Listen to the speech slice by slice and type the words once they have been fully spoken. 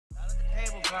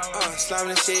Slamming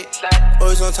this shit.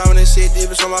 Always on time with this shit.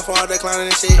 If it's on my phone, I decline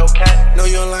this shit. Know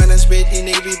you online and spit. These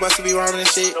niggas be bustin', be rhyming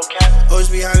this shit. Always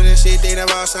be hiding this shit. They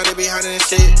never outside, they be hiding this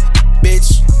shit.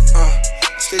 Bitch,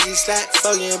 Stizzy slack.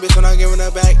 Fuck yeah, bitch, when I giving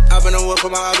her back. I been on what,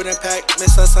 put my up in the pack.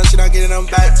 Miss her son, she not getting them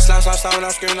back. Slap, slap, slap, when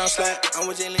I'm screaming, I'm slap. I'm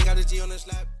with J-Link, got the G on the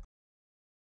slap.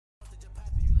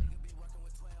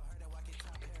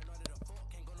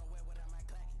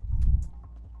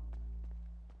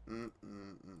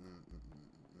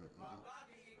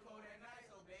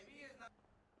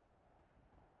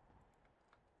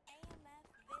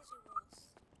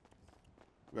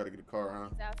 We gotta get a car, huh?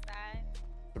 He's outside.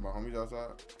 My homies outside?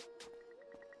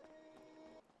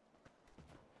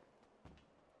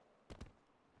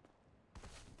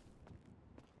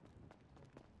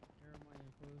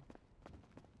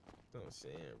 Don't say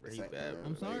it, bro. He bad.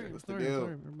 I'm sorry. What's the deal?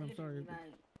 I'm sorry.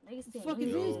 Niggas fuck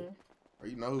is this? Or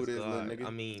you know who it is, little nigga.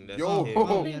 I mean, that's yo,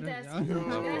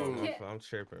 I'm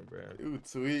tripping, bro. You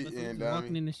tweeting,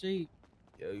 walking in the street.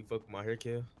 Yo, you fuck with my hair,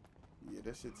 kill? Yeah,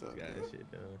 that shit's up. Got that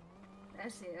shit done.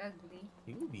 That shit ugly.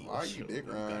 You be why you dick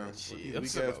around? Shit.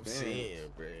 That's what I'm saying,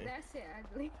 bro. That shit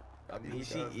ugly. I mean,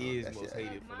 she is most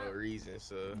hated for no reason,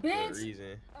 so bitch. no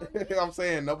reason. I'm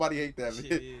saying nobody hate that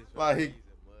bitch. Like,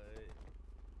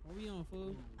 what we on,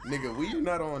 fool? Nigga, we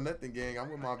not on nothing, gang. I'm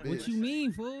with my bitch. What you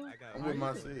mean, fool? I'm with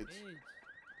my bitch.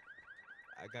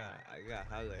 I got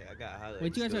highlight.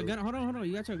 Wait, you got your gun? Hold on.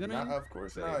 You got your gun on? Nah, of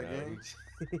course not, gang.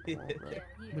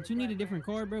 But you need a different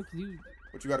car, bro. Cause you.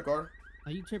 What, you got a car?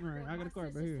 Are you tripping right? I got a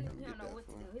car, bro. Here. He don't know what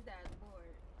to do. His ass bored.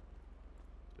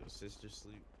 Your sister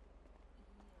sleep.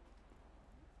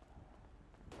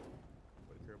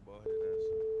 Wake her bald headed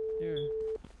ass. Here.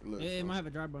 Look, it might have a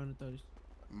drive-by on it though.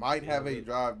 Might have a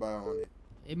drive-by on it.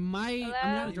 It might. Hello?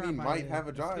 I'm not a drive-by. Might have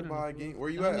a drive-by, gang. Where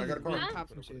you at? I got a car.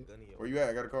 Where you at?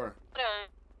 I got a car.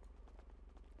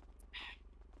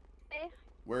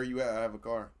 Where are you at? I have a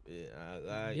car. Yeah, I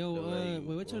like. Yo, wait,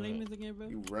 what's your name is again, bro?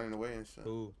 You running away and shit.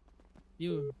 Who?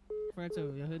 You.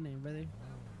 Frato, your hood name, brother.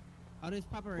 Oh, this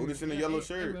Papa right. Who this in the yellow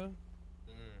shirt? Bro.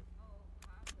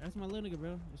 That's my little nigga,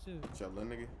 bro. That's it. What's your little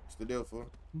nigga? What's the deal, fool?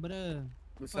 But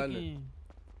what's that nigga? fucking.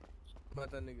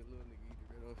 About that nigga, little nigga either,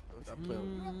 bro. Don't stop playing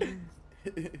with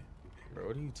me. Bro,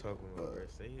 what are you talking about, bro?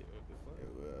 Say it. What the fuck?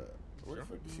 Where the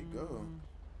fuck did she go?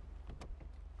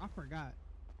 I forgot.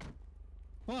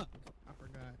 Fuck. I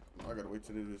forgot. I gotta wait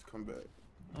till they just come back.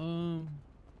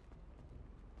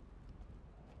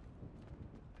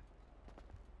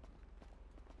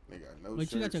 They got no.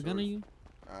 Wait, you got your gun on you?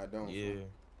 I don't. Yeah. Fool.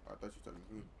 I thought you talking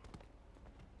to me.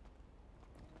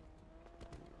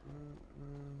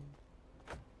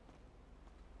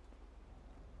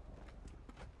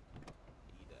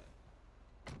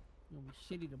 Gonna be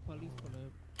shitty. The police pull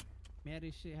up. Mad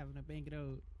as shit having to bank it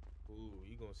out. Ooh,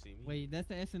 you gonna see me? Wait, that's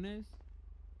the SNS?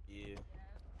 Yeah.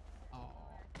 Oh.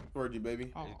 Where'd you,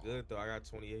 baby? Oh. It's good though. I got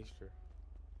 20 extra.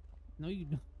 No, you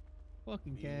don't.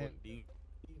 Fucking cat. Do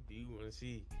you want to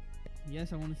see?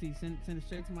 Yes, I want to see. Send it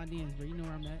straight to my DMs, bro. You know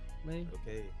where I'm at, babe.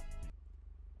 Okay.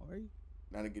 Are you?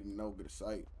 Now to get a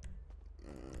sight.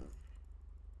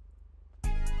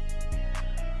 Get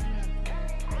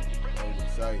a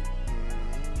sight.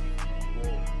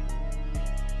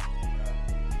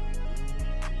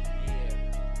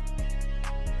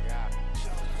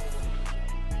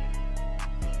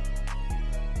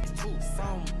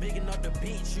 Big enough to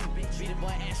beat you. Beat the boy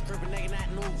ass scribbling, nigga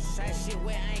not news. That shit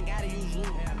where I ain't gotta use you.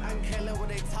 I can care less what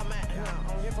they talk about.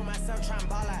 I'm here for myself trying to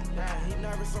ball out. He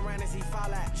nervous around as he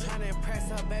fall out. Trying to impress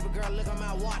her, baby girl, look at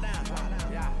my walk down.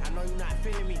 Yeah, I know you not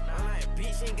feeling me. I'm like,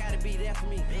 bitch, you ain't gotta be there for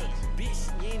me.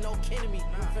 Bitch, you ain't no kidding me.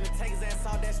 You finna take his ass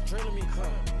out, that's drilling me.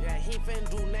 Yeah, he ain't finna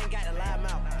do nothing, got the live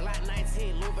mouth. Glock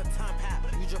 19, Louis Vuitton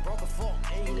pop. You just broke a fork,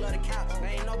 and you love the couch.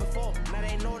 They ain't know before, now they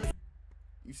ain't knowing the.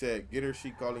 You said get her,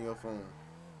 she calling your phone.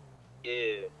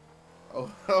 Yeah. Oh,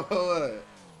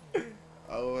 what?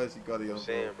 Oh, what? She calling your phone.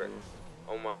 Saying, bro.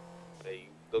 Oh my. Hey,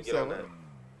 go get on that.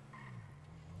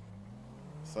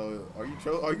 So, are you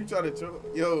trying to troll?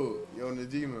 Yo,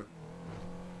 Najima.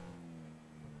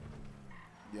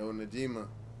 Yo, Najima.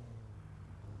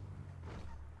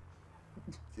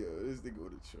 Yo, this nigga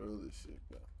with a troll this shit,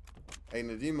 bro. Hey,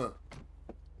 Najima.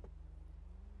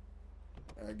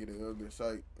 I get a good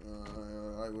sight. I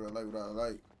like what I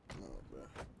like. Oh, bro.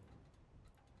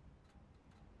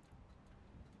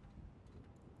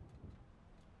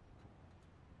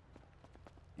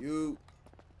 You.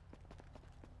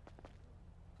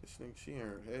 This nigga, she in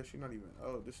her head. She not even.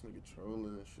 Oh, this nigga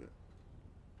trolling and shit.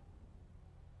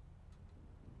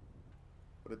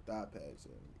 What a thigh pad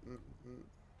said.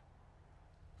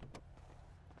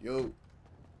 Yo.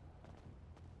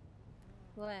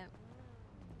 What?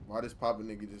 Why this Papa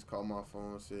nigga just called my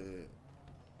phone and said,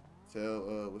 tell,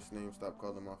 what's his name, stop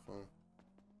calling my phone.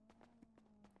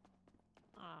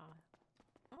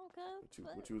 Okay.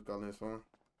 What you was calling his phone?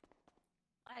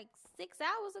 Like 6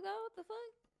 hours ago? What the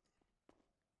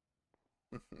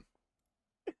fuck?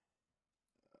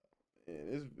 Yeah,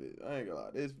 this bitch, I ain't gonna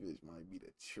lie, this bitch might be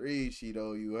the tree she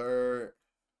though, you heard?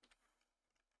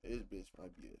 This bitch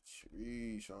might be a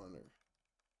tree, Shauner.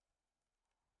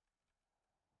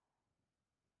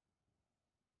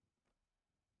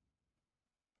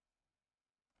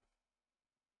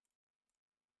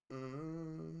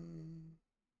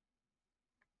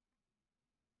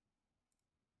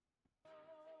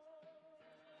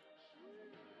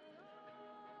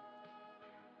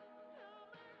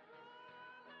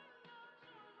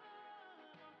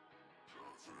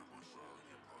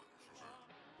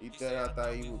 He said I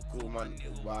thought he was cool, my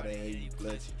nigga. Why the hell you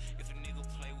clutching? If a nigga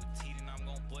play with teeth, then I'm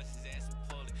gon' bust his ass and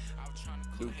pull it. I was trying to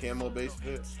Do camo base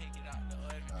fit? take it out the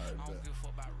oven. I don't give a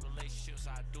fuck about relationships,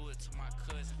 I do it to my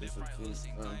cousin. This Left, right, little hooks,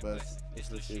 shit, and gun bust. bustin'.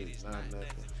 This little shit is not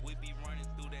nothing. We be running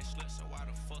through that slut, so why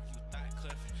the fuck you thought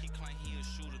cuffin'? He claim he a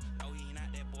shooter, no he not,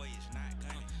 that boy is not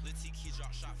gunning. Lil' T kid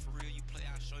drop shot for real, you play,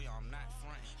 I'll show you I'm not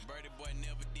frontin'. Birdie boy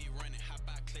never did running, hop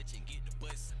out clutch and get the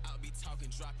bus. I'll be talking,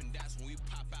 dropping dots when we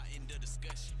pop out in the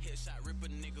discussion. Headshot, rip a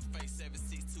nigga face,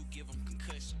 762, give him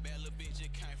concussion. Bad little bitch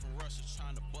just came from Russia,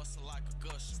 trying to bust her like a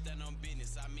gusher. Stand on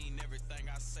business, I mean everything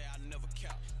I say, I never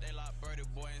count. They like Birdie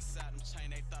boy inside them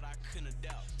chain, they thought I couldn't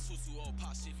doubt. 2-2-0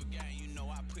 pop shit for game, you know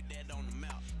I put that on the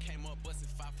mouth. Came up busting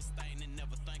 5 for stain and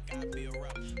never think I'd be a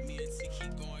route. Me and T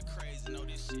keep going crazy, know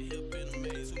this shit here been a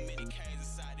maze. Too many K's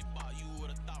inside the bar, you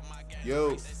would've thought my game.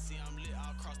 Yo. They see I'm lit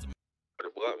all across the.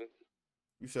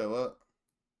 You said what?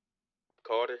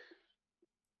 Carter.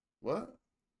 What?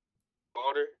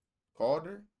 Carter. Called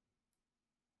her?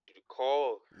 You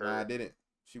call her. Nah, I didn't.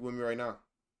 She with me right now.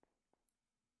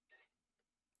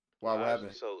 Why, what Why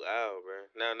happened? she so loud, bro?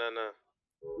 Nah.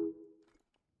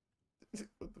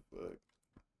 What the fuck?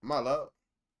 Am I loud?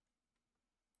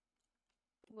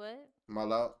 What? Am I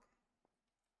loud?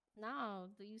 No,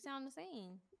 do you sound the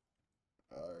same?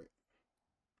 Alright.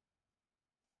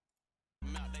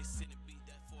 They sit and beat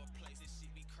that for a place. This shit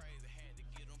be crazy. Had to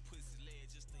get them pussy lead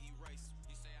just to erase.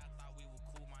 You say I thought we were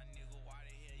cool, my nigga. Why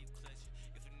the hell you clutching?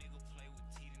 If a nigga play with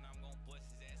teeth, then I'm gon' bust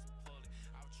his ass and pull it.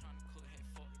 I was trying to cook, had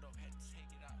fucked up, had to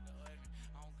take it out the oven.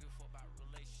 I don't give a fuck about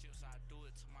relationships, I do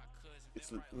it to my cousin.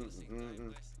 This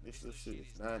little shit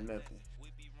is not nothing.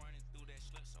 We be running through that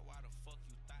slut, so why the fuck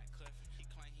you thought cuffin'? He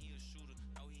claim he a shooter,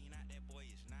 no he not, that boy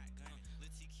is not gunning. Lil'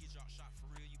 T kid drop shot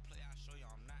for real, you play, I'll show you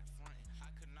I'm not frontin'.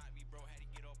 I could not be broke, had to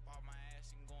get up off my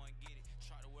ass and go and get it.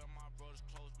 Try to wear my brother's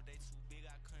clothes, but they too big,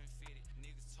 I couldn't fit it.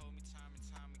 Niggas told me time and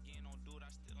time again, don't do it,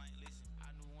 I still ain't listen.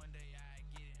 I knew one day I'd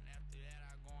get it, and after that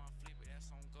I go and flip it, that's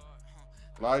on God,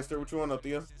 Lyster, what you want up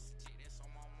there? That's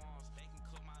on my mom's. They can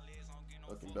cook my legs, I don't get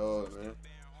no Fucking dog, man.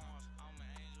 I'm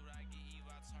an angel, I get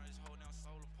evil, I turn this whole damn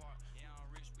soul apart. Yeah, I'm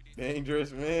rich with this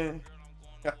Dangerous man. girl, I'm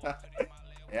going to war, put in my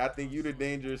leg. Hey, I think you the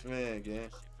dangerous man,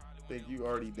 gang. I think you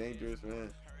already dangerous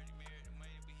man. Already married the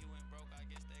money, but he went broke, I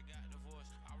guess they got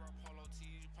divorced. I rock polo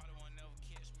tees, you probably won't never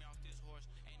catch me off this horse.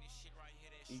 Ain't this shit right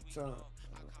here, that Eat sweet time. love.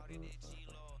 I call it that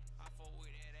G-Love. I fuck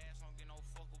with that ass, don't get no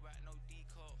fuck about no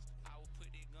D-cups. I will put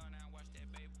that gun out, watch that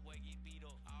baby boy get beat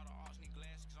up. All the arts need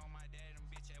glasses on my dad, and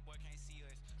bitch, that boy can't see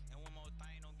us. And one more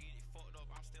thing, don't get it fucked up,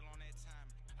 I'm still on that time.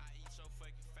 I eat your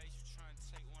fucking face, you trying to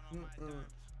take one of my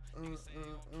diamonds. Niggas say they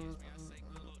gon' catch me, I say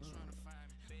good luck trying to find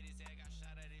me. Bet his ass got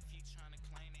shot at if he trying to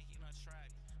claim that he done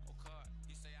tried me. Oh God,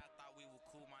 you say I thought we were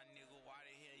cool, my nigga, why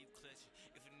the hell you clutching?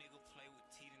 If a nigga play with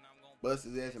teeth, then I'm gon' Bust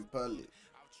his ass in public.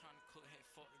 I was trying to cook, had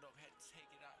fucked it up, had to take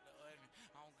it out the oven.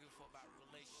 I don't give a fuck about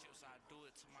relationships, I do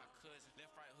it to my cousin.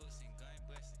 Left, right, hooks, and gun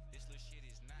bustin'. This little shit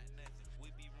is not nothing.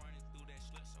 We be running through that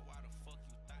slut, so why the fuck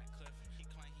you thought cuffin'? He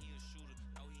claim he a shooter,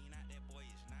 no he not, that boy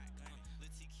is not gunning.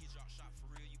 Lil' T kid drop shot for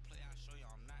real, you play, I'll show you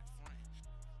I'm not frontin'.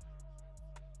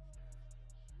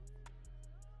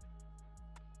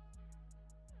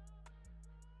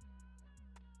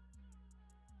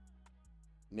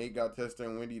 Nate got Tester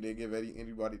and Wendy. They give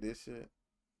anybody this shit.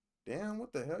 Damn,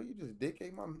 what the hell? You just dick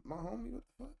ate my homie? What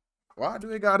the fuck? Why do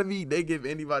it gotta be they give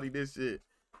anybody this shit?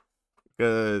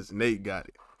 Because Nate got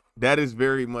it. That is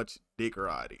very much dick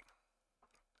riding.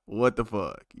 What the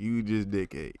fuck? You just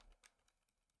dick ate.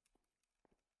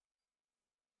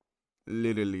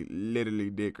 Literally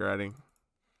dick riding.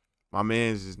 My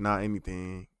man's just not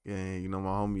anything. And you know, my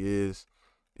homie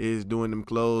is doing them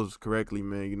clothes correctly,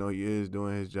 man. You know, he is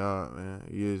doing his job, man.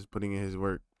 He is putting in his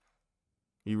work.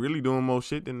 He really doing more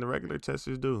shit than the regular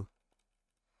testers do.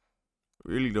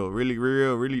 Really though, really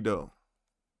though.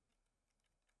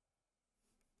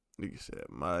 Nigga said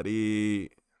muddy.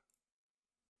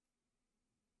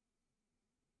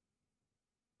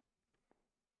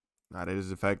 Nah, that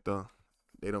is a fact though.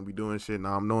 They don't be doing shit.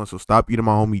 Nah, I'm knowing. So stop eating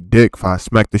my homie dick if I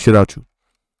smack the shit out you.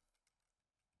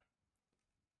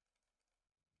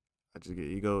 I just get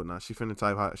ego. Nah, she finna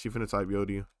type hot. She finna type yo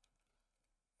to you.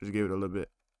 Just give it a little bit.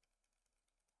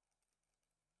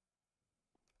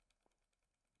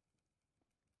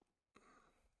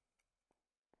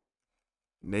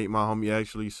 Nate, my homie,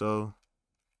 actually. So,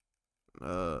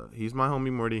 he's my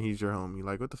homie more than he's your homie.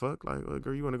 Like, what the fuck? Like,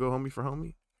 girl, you wanna go homie for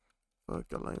homie? Fuck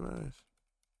your lame ass.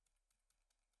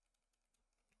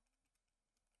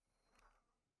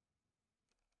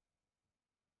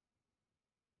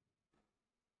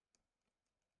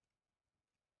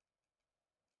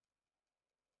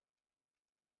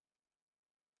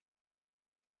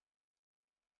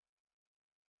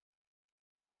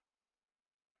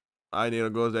 I need to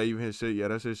go that even his shit. Yeah,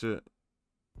 that's his shit.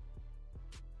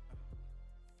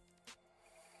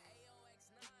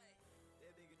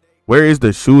 Where is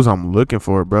the shoes I'm looking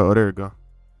for, bro? Oh, there we go.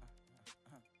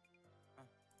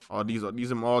 Oh, these are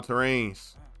all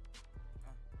terrains.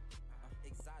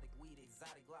 Exotic weed,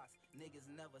 exotic glocks. Niggas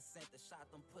never sent the shot,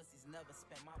 them pussies never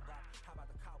spent my block. How about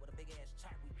the car with a big ass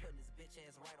chop? We putting this bitch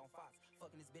ass right on Fox.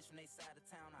 Fucking this bitch from they side of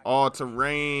town. All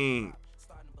terrain.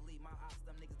 Starting to believe my ops,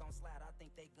 them niggas don't slide. I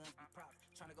think they guns be props.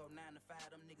 Trying to go 9 to 5,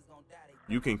 them niggas gon' die.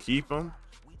 You can keep them.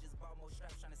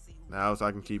 Now so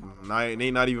I can keep them.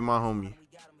 They not even my homie.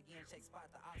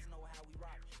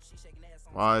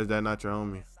 Why is that not your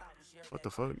homie? What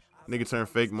the fuck? Nigga turned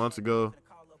fake months ago.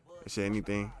 They say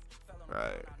anything.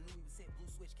 Right.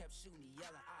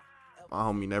 My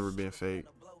homie never been fake.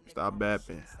 Stop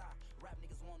bapping.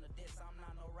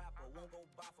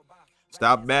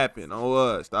 Stop bapping. Oh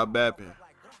what? Stop bapping.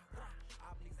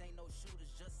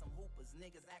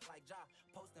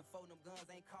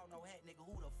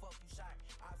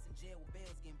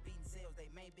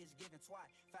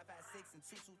 And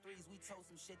 223s, we told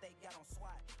some shit they got on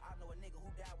SWAT. I know a nigga who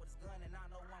died with his gun, and I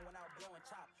know one without blowing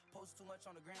chop. Post too much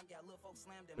on the gram, got little folks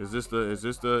slammed. Is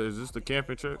this the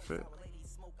camping truck fit?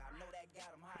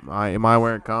 Am I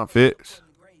wearing comp fits?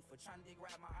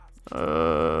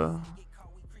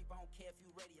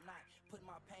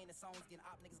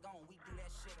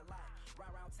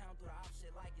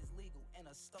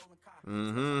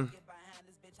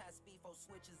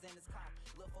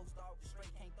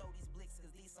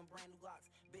 Brand new Glocks.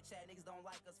 Bitch ass niggas don't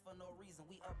like us for no reason.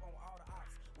 We up on all the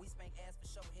ops. We spank ass for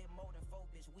show, hit more than 4,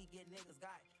 bitch. We get niggas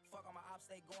got. Fuck on my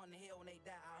ops, they going to hell when they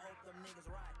die. I hope them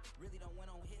niggas ride. Really done went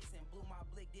on hits and blew my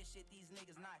blick. This shit these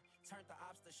niggas not. Turned the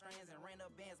ops to strands and ran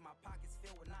up bands. My pockets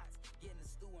filled with knots. Getting the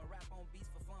stew and rap on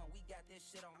beats for fun. We got this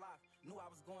shit on lock. Knew I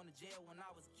was going to jail when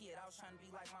I was a kid. I was trying to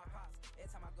be like my pops. Every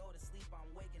time I go to sleep, I'm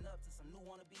waking up to some new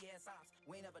wannabe ass ops.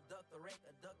 We ain't never ducked the wreck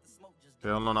or ducked the smoke. Just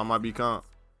hell no, I might be comp.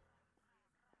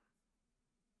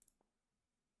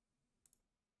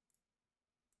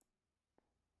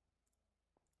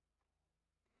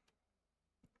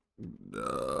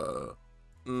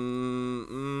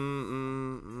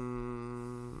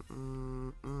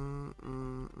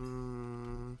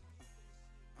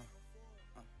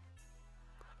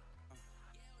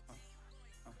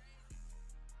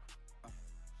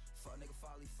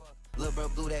 Lil' bro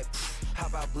blew that. How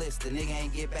about bliss? The nigga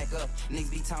ain't get back up. Niggas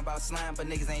be talking about slime, but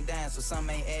niggas ain't dying, so some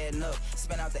ain't adding up.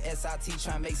 Spent out the SIT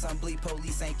trying to make some bleed.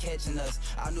 Police ain't catching us.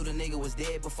 I knew the nigga was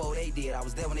dead before they did. I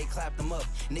was there when they clapped him up.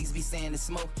 Niggas be saying the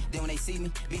smoke, then when they see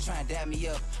me, be trying to dab me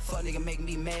up. Fuck nigga make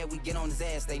me mad, we get on his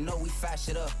ass. They know we fast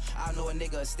shit up. I know a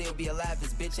nigga still be alive.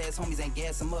 His bitch ass homies ain't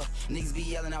gas him up. Niggas be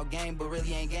yelling out game, but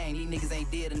really ain't gang. These niggas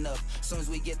ain't did enough. Soon as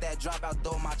we get that drop out,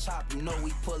 throw my chop, you know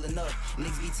we pulling up.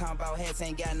 Niggas be talking about hats,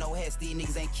 ain't got no hats. These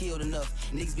niggas ain't killed enough.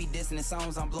 Niggas be dissing the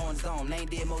songs, I'm blowing his dome. They ain't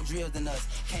did more drills than us.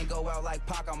 Can't go out like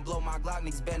Pac, I'm blow my Glock.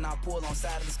 Niggas better not pull on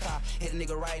side of his car. Hit a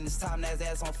nigga right in his top, now his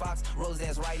ass on Fox. Roll his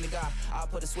ass right in the guy. I'll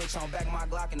put a switch on back of my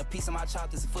Glock and a piece of my chop.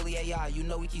 This is fully AI. You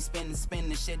know we keep spinning,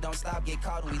 this shit don't stop. Get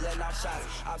caught when we letting out shots.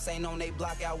 Ops ain't on they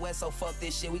block out west, so fuck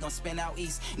this shit. We gon' spin out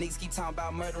east. Niggas keep talking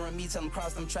about murdering me. Tell them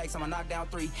cross them tracks, I'ma knock down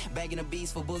 3. Banging the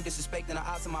beats for bully disrespecting the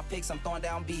ops in my picks. I'm throwing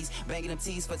down beats. Banging them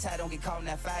T's for Ty, don't get caught in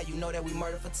that fire. You know that we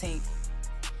murder for team.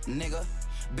 Nigga,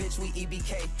 Bitch, we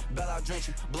EBK, bell out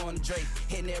drenching, blowing the Drake.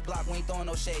 Hitting their block, we ain't throwing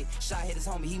no shade. Shot hit his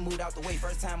homie, he moved out the way.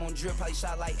 First time on drill, probably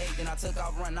shot like 8. Then I took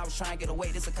off running, I was trying to get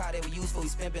away. This a car that we use for, we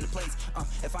spin in the place.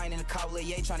 If I ain't in the car with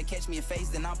Ye trying to catch me in face,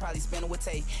 then I'm probably spinning with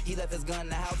Tay. He left his gun in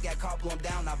the house, got caught, blew him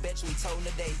down. I bet you he told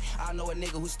him today. I know a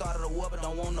nigga who started a war, but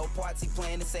don't want no parts, he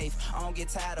playing it safe. I don't get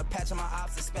tired of patching my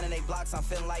ops and spinning they blocks, I'm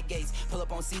feeling like Gates. Pull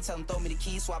up on C, tell him throw me the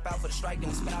keys, swap out for the strike, then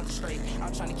we spin out the straight.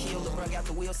 I'm trying to kill the rug out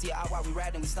the wheel, see out while we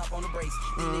ride, then we stomp on the brakes.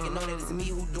 These niggas know that it's me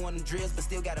who doing the drills, but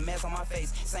still got a mess on my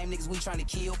face. Same niggas we trying to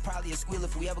kill, probably a squeal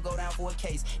if we ever go down for a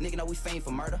case. Nigga know we fame for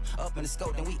murder, up in the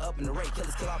scope, then we up in the rate.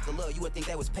 Killers kill off the love, you would think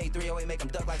that was paid. 308 make him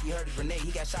duck like he heard a grenade.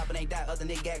 He got shot but ain't died, other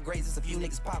nigga got grazes. A few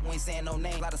niggas pop, we ain't saying no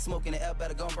name. Lot of smoke in the air,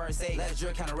 better go and burn sage. Last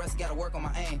drill kinda rusty, gotta work on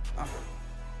my aim.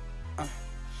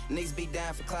 Niggas be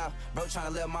down for clout. Bro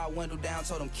tryna let my window down,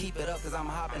 told him keep it up cause I'm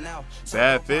hopping out. So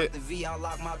bad fit. The V,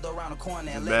 unlock my door around the corner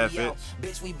and let me out.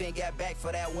 Bitch, we been got back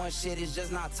for that one shit, it's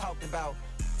just not talked about.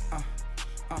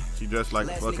 She dressed like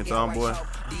a fucking tomboy.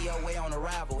 DOA on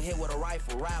arrival, hit with a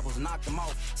rifle, rivals, knocked them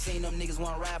off. Seen them niggas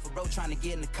want ride for bro, trying to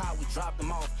get in the car, we dropped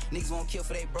them off. Niggas won't kill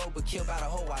for they bro, but kill by the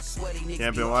hoe. I swear these niggas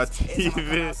Camping watch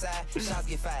TV. Shots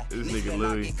get fired. This nigga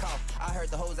Louis. I heard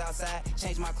the hoes outside,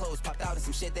 changed my clothes, popped out of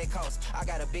some shit that cost. I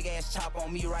got a big ass chop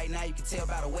on me right now, you can tell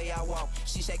by the way I walk.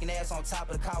 She shaking ass on top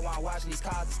of the car while I'm watching these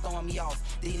cars, it's throwing me off.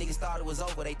 These niggas thought it was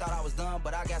over, they thought I was done,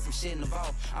 but I got some shit in the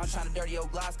vault. I'm trying to dirty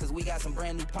old gloss, cause we got some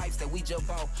brand new pipes that we just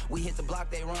bought. We hit the block,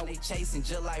 they run, we chasing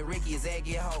just like Ricky as egg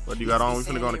get hoe. What you got on? We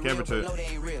finna go on the camper trip. No, they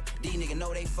ain't real. These niggas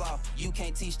know they flaw. You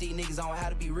can't teach these niggas on how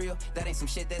to be real. That ain't some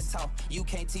shit that's taught. You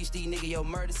can't teach these niggas your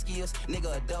murder skills.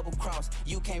 Nigga a double cross.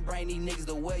 You can't bring these niggas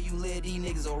to where you live. These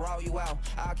niggas will raw you out.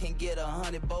 I can get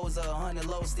 100 bows or 100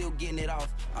 lows, still getting it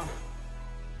off.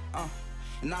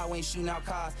 Nah, we ain't shooting out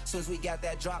cars. Soon as we got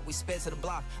that drop, we sped to the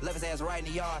block. Left his ass right in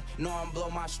the yard. Know I'm blow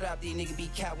my strap. These niggas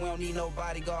be capped. We don't need no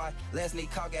bodyguard. Last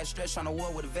nigga caught got stretched on the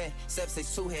war with a vet.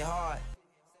 762 hit hard.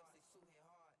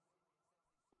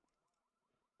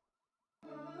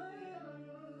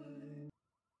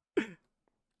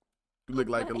 You look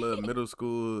like a little middle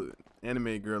school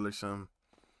anime girl or something.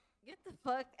 Get the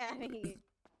fuck out of here.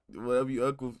 Whatever you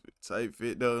uncle type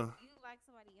fit though. You like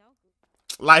somebody uncle.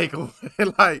 You're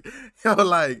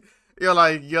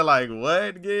like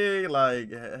what gig?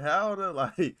 Like how the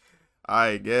like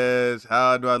I guess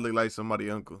how do I look like somebody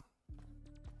uncle?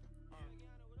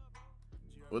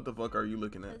 What the fuck are you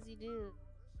looking at? Cause you do.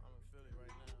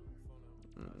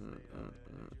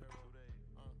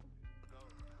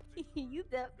 You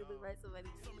definitely look like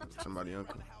Somebody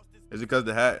uncle. Is it cause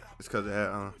the hat? It's cause the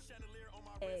hat,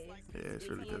 Hey, yeah, it's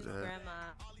really cause the hat.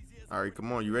 grandma. Alright,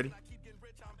 come on, you ready?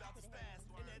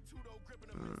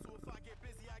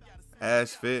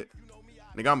 Ass fit.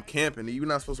 Nigga, I'm camping. You're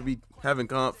not supposed to be having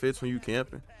comp fits when you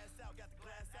camping.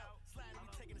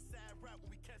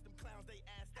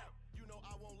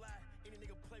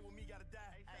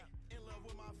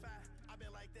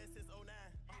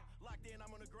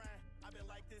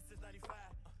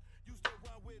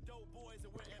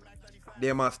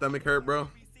 Damn, my stomach hurt, bro.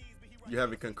 You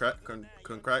having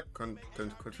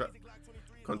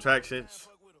contractions?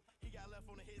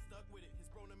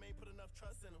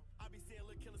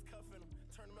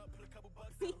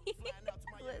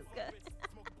 Let's go.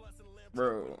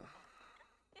 Bro,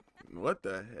 what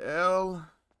the hell?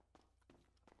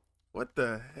 What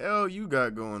the hell you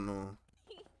got going on?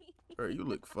 Bro, you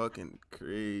look fucking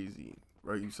crazy.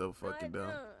 Bro, you so fucking dumb.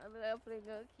 I'm gonna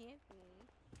go camping.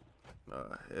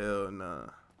 Oh, hell nah.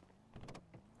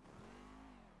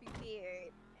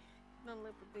 Prepared. Don't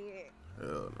look prepared.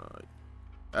 Hell nah.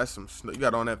 That's some snow. You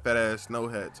got on that fat ass snow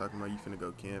hat talking about you finna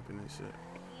go camping and shit.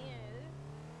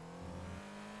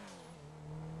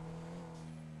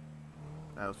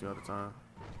 That helps you all the time.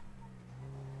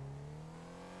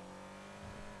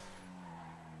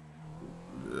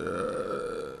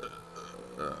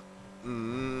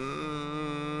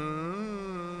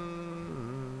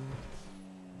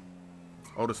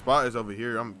 Oh, the spot is over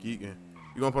here. I'm geeking.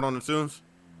 You gonna put on the tunes?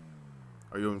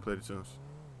 Or you want me to play the tunes?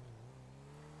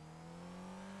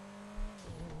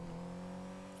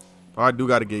 Oh, I do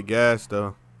gotta get gas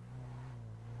though.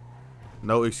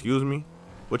 No, excuse me.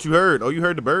 What you heard? Oh, you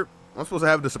heard the burp? I'm supposed to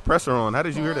have the suppressor on. How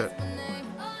did you hear that?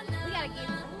 We gotta get.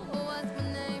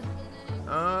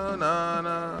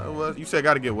 No. What? You said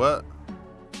gotta get what?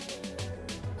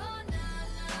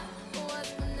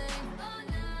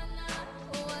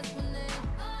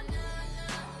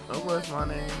 Oh, what's my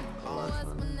name?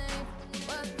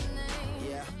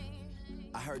 Yeah,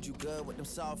 I heard you good with them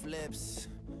soft lips.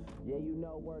 Yeah, you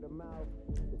know word of mouth.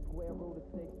 The square root of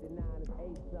 69 is 8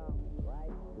 something,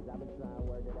 right? Cause I've been trying to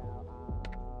work it out.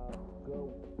 Good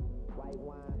white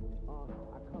wine.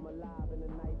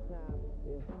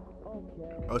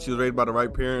 Oh, she was raised by the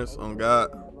right parents. On God.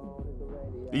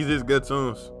 These is good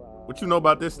tunes. What you know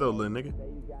about this though, little nigga?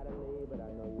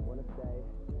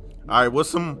 All right, what's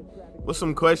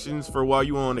some questions for while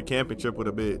you on a camping trip with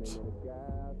a bitch?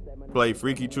 Play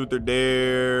Freaky Truth or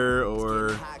Dare,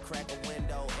 or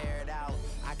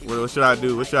what should I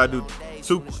do? What should I do?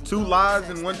 Two lies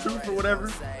and one truth or whatever.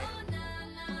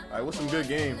 All right, what's some good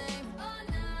games?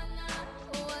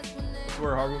 What's the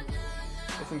word, Haru?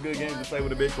 What's some good games to play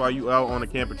with a bitch while you out on a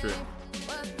camping trip?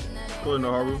 Cool,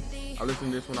 no, Haru. I listen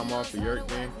to this when I'm off the yurt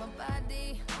game.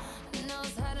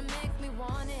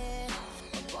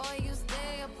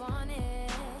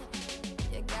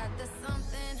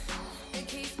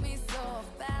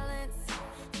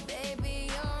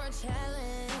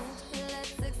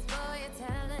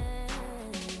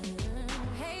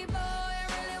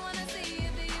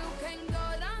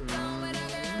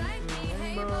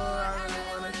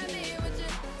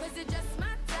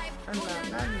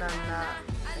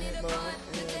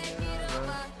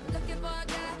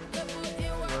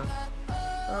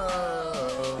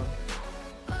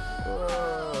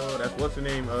 That's what's the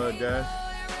name, Jazz?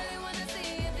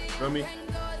 Feel me?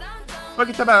 Fuck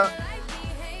you talk about?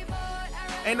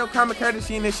 Ain't no common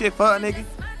courtesy in this shit, fuck nigga.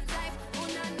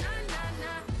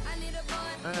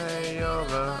 Hey,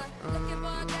 over.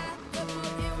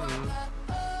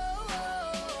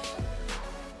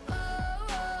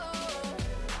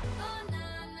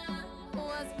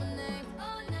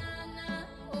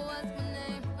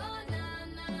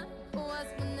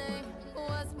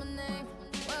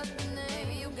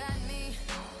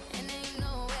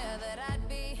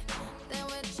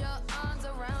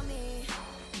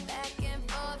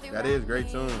 That is great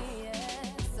tune.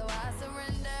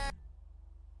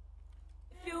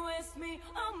 You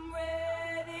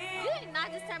did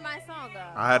not just turn my song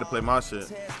up. I had to play my shit.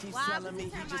 Why would you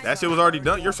turn my That shit was already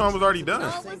done. Your song was already done. No,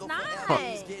 it was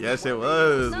not. Yes, it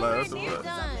was. Nowhere Like, near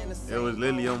done. it was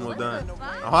literally almost done.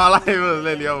 All I like was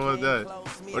literally almost done.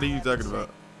 What are you talking about?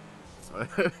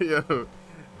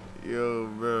 yo,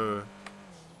 bro.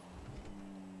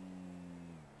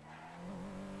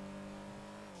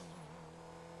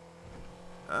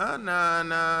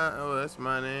 Nah. Oh, that's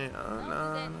my name. Oh,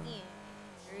 nah.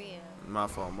 My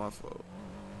fault.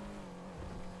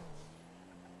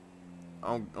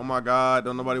 Oh my God,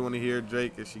 don't nobody want to hear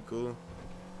Drake. Is she cool?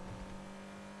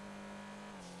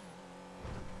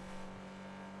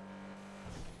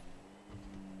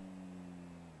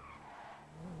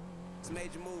 It's a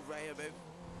major move right here, baby.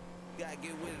 You gotta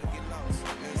get with it or get lost. You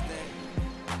understand?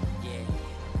 Yeah.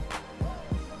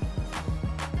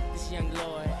 This young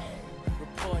Lord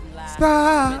reporting live.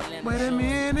 Stop. Wait a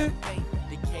minute.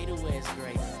 Decatur wears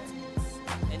grace.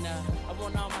 And I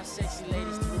want all my sexy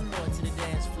ladies to report to the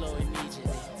dance floor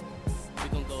immediately. We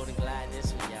gon' go and glide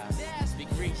this one, y'all. Speak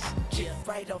Greece. Yeah.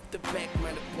 Right off the back,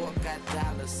 man, the boy got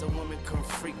dollars, so women come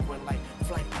frequent like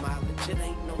flight mileage. It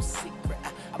ain't no secret.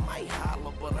 I might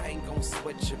holler, but I ain't gon'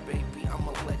 sweat you, baby.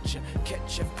 I'ma let you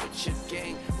catch up with your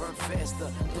gang. Run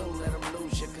faster, don't let them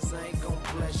lose you, cause I ain't gon'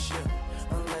 bless you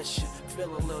unless you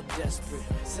feel a little desperate.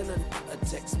 Send a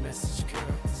text message, girl.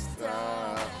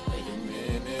 Stop. Wait a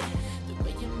minute. The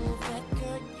way you move that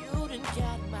girl, you done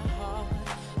got my heart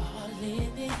all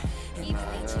in it. And I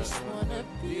just wanna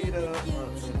be with you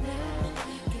tonight.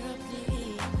 Girl,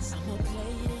 please, I'ma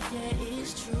play it, yeah,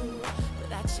 it's true.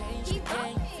 But I changed the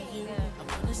game for you. I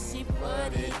wanna see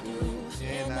what it do.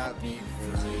 Can I be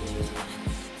free?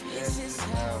 This is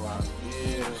how I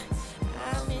feel.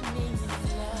 I'm in need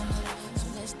of love. So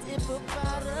let's dip up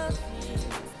out of here.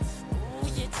 Ooh,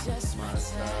 you're just my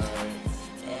type.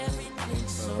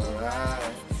 Everything's so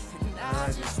right. And I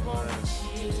just wanna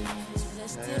chill. So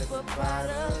let's dip up out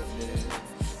of here.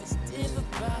 Let's dip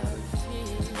up out of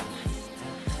here.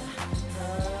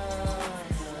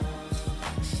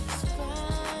 She's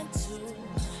fine too,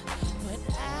 but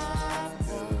I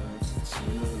want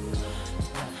you.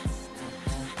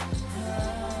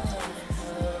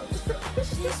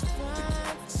 She's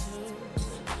fine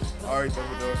too. All right,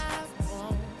 Dumbledore.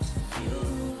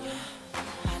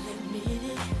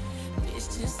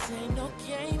 Ain't no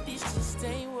game, this just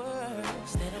ain't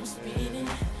words that I'm speeding.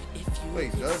 If you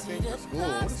Wait, does thing for school?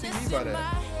 What does he mean by that?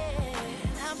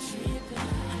 I'm tripping,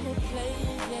 I'ma play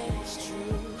it, yeah, it's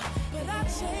true. But I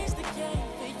changed the game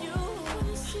for you.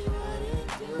 Wanna see what it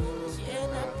do? Can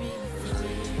I be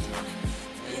free?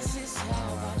 This is how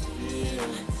I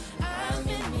feel. I'm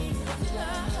in need of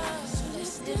love, so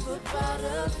let's dip up out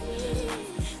of here.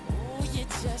 Ooh,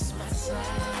 you're just my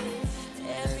type.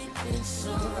 Everything's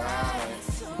so right.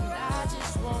 I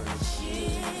just wanna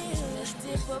chill. So let's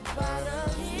dip up out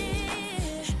of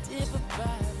here. Dip up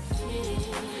out of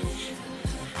here.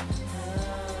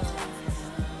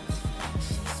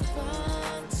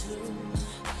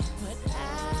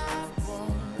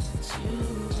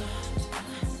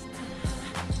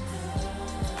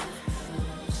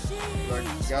 Like,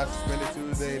 got suspended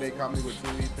Tuesday. They caught me with 2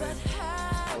 weeks.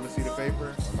 Want to see the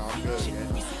paper? Oh, no, I'm good,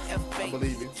 man. I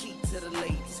believe you. Key to the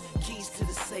ladies, keys to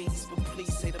the Sadies, but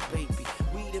please say the baby.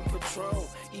 Weed and Patron,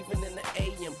 even in the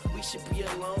AM, we should be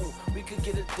alone. We could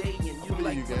get a day in. You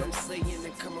like what I'm saying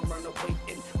and come around the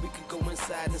waiting. We could go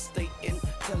inside and stay in.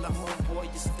 Tell the homeboy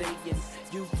you're staying.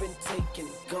 You've been taken,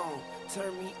 gone.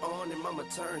 Turn me on and mama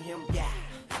turn him, yeah.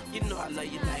 You know I love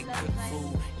you like good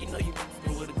food. You know you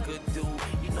with a good dude.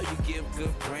 You know you give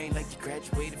good brain like you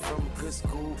graduated from a good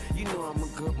school. You know I'm a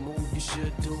good move, you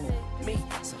should do me.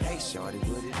 So hey shorty,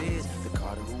 what it is, the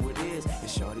Carter who it is, and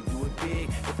shorty do it big.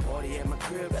 The party at my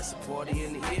crib, that's a party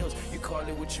in the hills. You call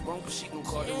it what you want, but she gon'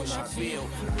 call it what she feel.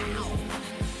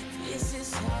 This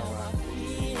is how I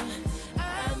feel.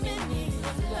 I'm in need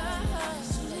of love,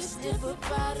 so let's step up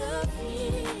out of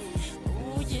here.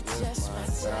 Ooh, you're just my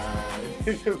side.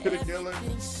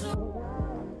 Everything's so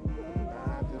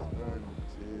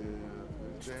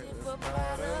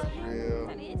real.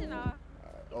 Turn the engine off.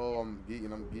 Oh, I'm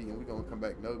geeking. We gonna come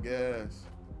back no gas.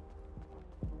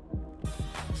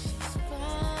 she's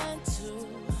fine too,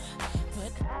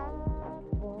 but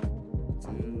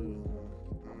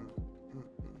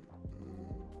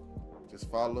Just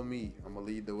follow me. I'ma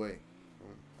lead the way.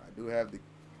 I do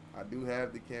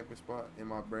have the camping spot in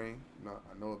my brain. No,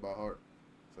 I know it by heart.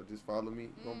 So just follow me.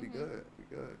 You're gonna be good. Be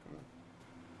good. Come on.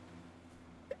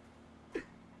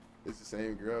 It's the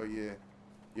same girl, yeah.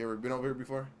 You ever been over here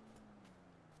before?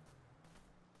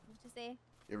 What you say?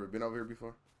 You ever been over here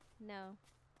before? No,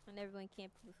 I've never been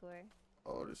camping before.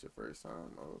 Oh, this your first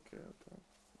time? Oh, okay.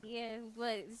 Yeah, what?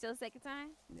 It's your second time?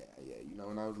 Yeah. You know,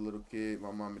 when I was a little kid,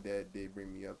 my mom and dad did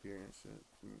bring me up here and shit.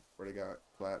 Before they got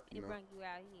clapped, you They know. brought you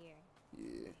out here.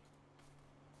 Yeah,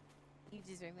 You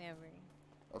just remember.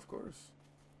 of course.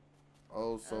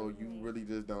 Oh, so you Okay. really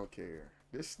just don't care.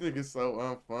 This nigga's so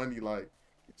unfunny. Like,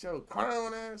 get your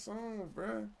clown ass on,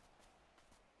 bruh.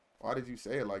 Why did you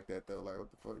say it like that, though? Like, what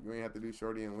the fuck? You ain't have to do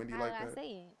Shorty and Wendy How like did I that?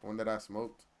 say it? One that I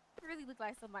smoked. You really look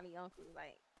like somebody uncle.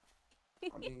 Like,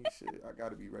 I mean, shit, I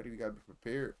gotta be ready. We gotta be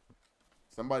prepared.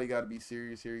 Somebody gotta be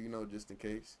serious here, you know, just in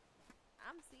case.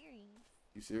 I'm serious.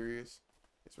 You serious?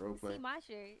 It's role See play. my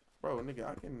shirt. Bro, nigga,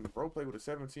 I can role play with a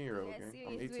 17-year-old, Yeah, gang. serious.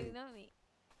 I'm You really 18. know me.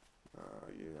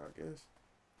 Yeah, I guess.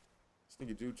 This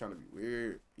nigga Jew trying to be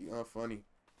weird. He unfunny.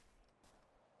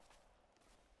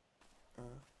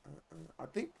 I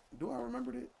think, do I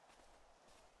remember it?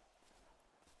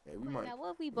 Yeah, we Wait, might. now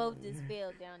what if we both just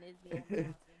fell down this damn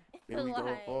mountain? Then we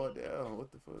gonna Like, fall down.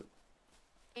 What the fuck?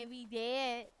 and we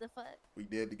dead. The fuck? We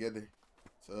dead together.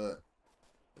 So,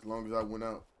 as long as I went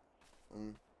out.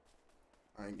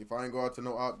 If I ain't go out to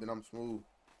no op, then I'm smooth.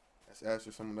 That's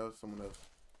Asher, someone else.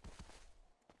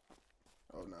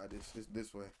 Oh, nah,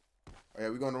 this way. Oh, yeah,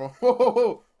 we going the wrong.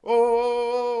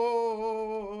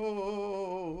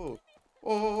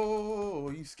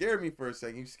 Oh, you scared me for a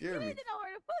second. You scared me. You didn't know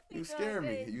where to put You this scared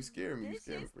me. gun, You scared me. You This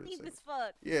scared me shit's for a steep second. as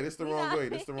fuck. Yeah, this the We wrong got way.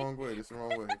 it. This the wrong way. This the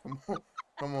wrong way.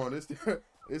 Come on. This the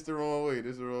wrong way.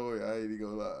 This the wrong way. I ain't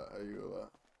gonna lie.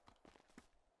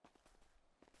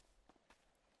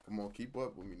 Come on, keep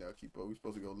up with me now. Keep up. We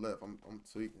supposed to go left. I'm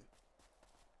tweaking.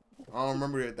 I don't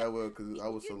remember it that well because I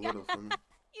was so little for me.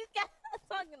 You got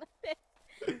talking about that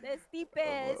steep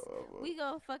ass. We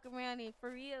gonna fuck around and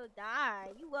for real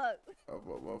die. You up?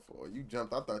 My fault. You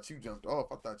jumped. I thought you jumped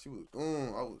off. I thought you was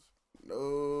gone.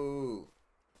 No.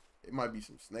 It might be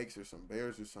some snakes or some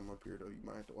bears or something up here though. You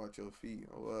might have to watch your feet.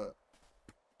 Oh what?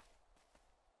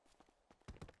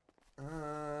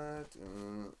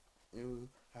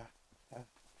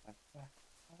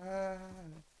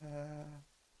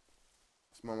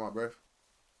 Smell my breath.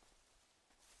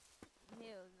 Hell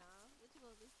no. What you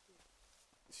gonna listen to?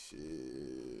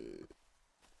 Shit.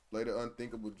 Play the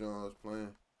Unthinkable Jones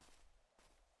playing.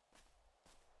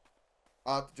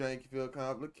 Off the drink, you feel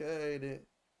complicated.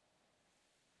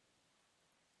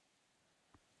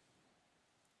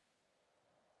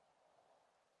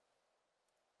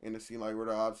 In the scene like where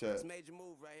the ops at. It's a major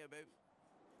move right here, baby.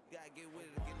 You gotta get with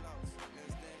it to get lost. You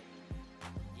understand?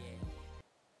 Yeah.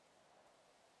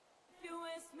 if you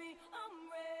ask me, I'm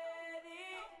ready.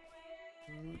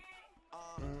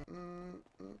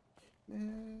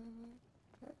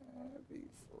 Never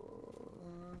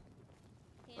before.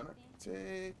 And I Camping? can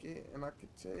take it, and I can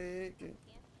take it. Camping?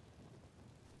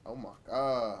 Oh my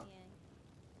god.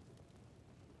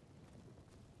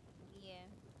 Yeah.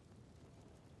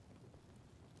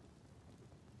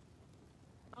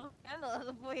 Oh, I love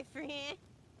the boyfriend.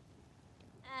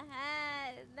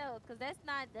 No, cause that's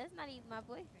not even my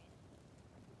boyfriend.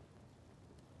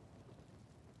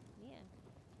 Yeah.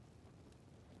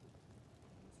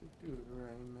 Let's do it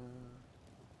right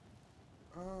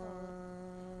now.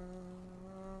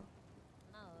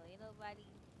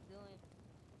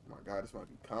 God, this might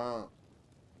be calm.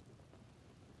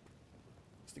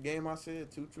 It's the game I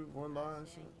said, 2 truth, 1 lie and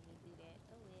shit.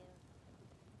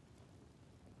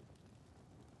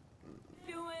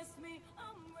 You ask me,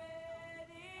 I'm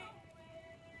ready.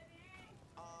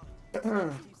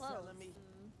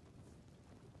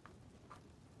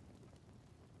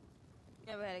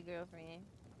 Never had a girlfriend.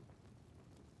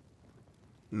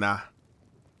 Nah.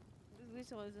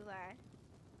 Which one was a lie?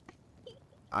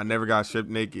 I never got stripped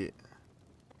naked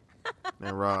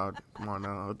and robbed. Come on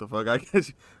now, what the fuck? I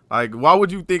guess, like, why would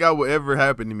you think I would ever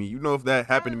happen to me? You know, if that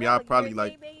happened to me, I'd probably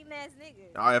like.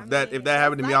 If that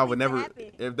happened to me, I would never.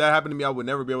 If that happened to me, I would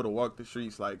never be able to walk the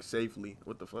streets like safely.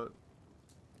 What the fuck?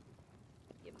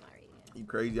 You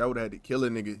crazy? I would have had to kill a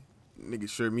nigga. Nigga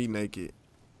strip me naked.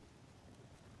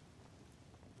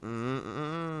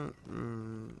 Her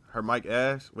mic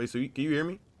ass. Wait, so can you hear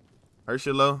me? Her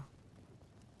shit low.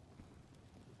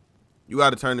 You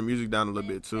gotta turn the music down a little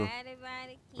bit too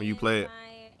when you play it.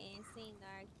 And sing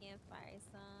our campfire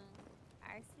song.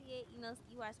 RCA, you know,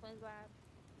 you watch SpongeBob?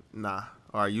 Nah,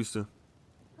 or I used to.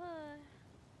 RCAMPFIRESON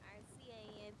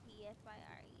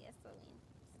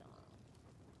song.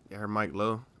 Yeah, her mic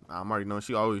low. Nah, I'm already knowing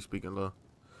she always speaking low.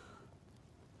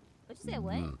 What you said?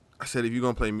 What? I said if you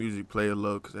gonna play music, play it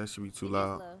low, cause that should be too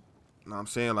loud. Low. No, I'm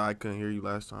saying like I couldn't hear you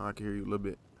last time. I could hear you a little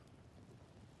bit.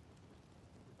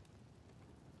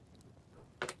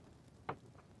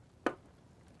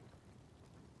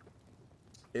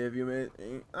 If you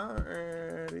ain't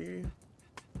already.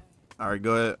 All right,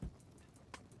 go ahead.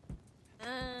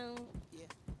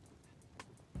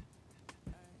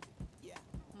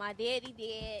 My daddy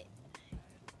did.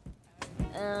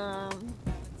 Damn,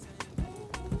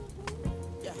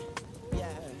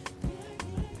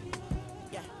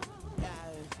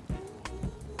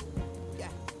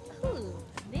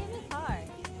 it's hard.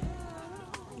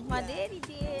 My daddy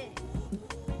did.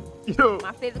 Yo.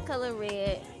 My favorite color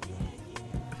red.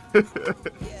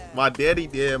 My daddy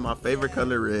did. My favorite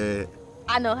color red.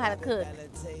 I know how to cook.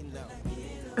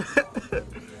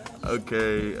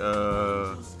 Okay.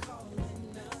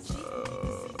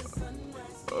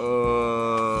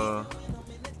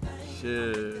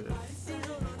 Shit.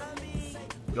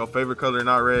 Your favorite color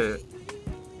not red?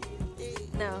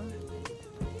 No.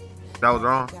 That was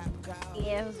wrong?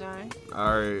 Yeah, it was wrong.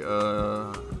 Alright,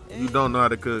 you don't know how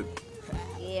to cook.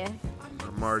 Yeah.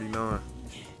 I'm already knowing.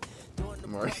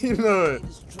 I'm already knowing.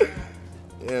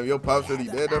 Damn, your pops said he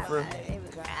dead, that friend?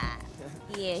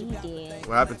 Yeah, he did.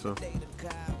 What happened to him?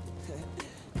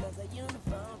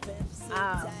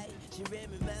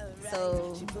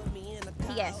 So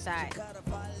he got shot.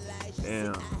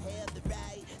 Damn.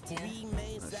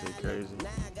 That shit crazy.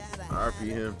 RP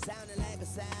him.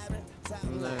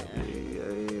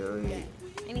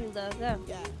 And he loved up.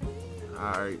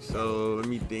 Alright, so let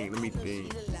me think.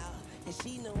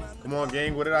 Come on,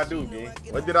 gang. What did I do, gang?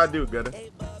 What did I do, Gutter?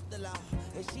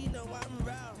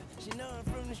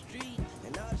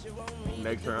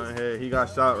 Next round here. He got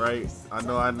shot, right? I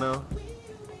know.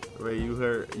 Wait, you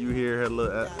hear her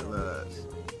little ass.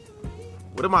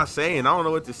 What am I saying? I don't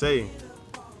know what to say.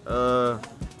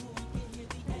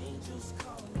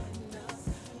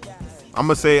 I'm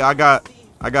gonna say I got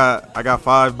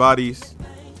 5 bodies.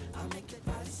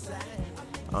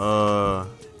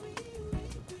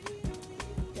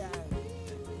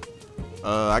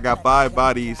 I got 5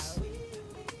 bodies.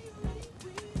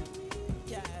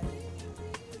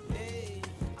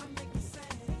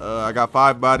 I got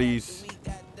 5 bodies.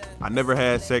 I never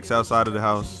had sex outside of the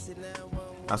house,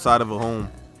 outside of a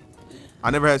home. I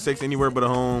never had sex anywhere but a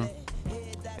home,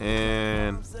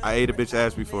 and I ate a bitch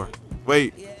ass before.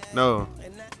 Wait, no.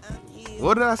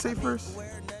 What did I say first?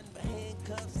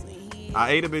 I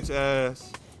ate a bitch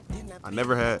ass. I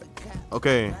never had.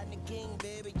 Okay.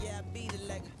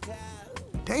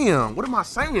 Damn, what am I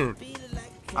saying?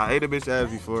 I ate a bitch ass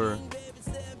before.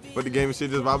 But the game of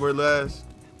shit just vibrated last.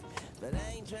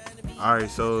 Alright,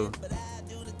 so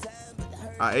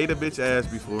I ate a bitch ass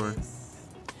before.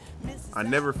 I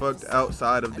never fucked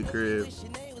outside of the crib.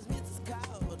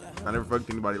 I never fucked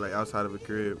anybody like outside of a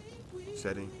crib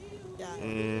setting.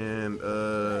 And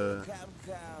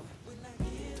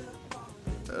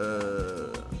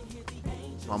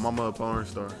my mama a porn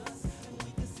star.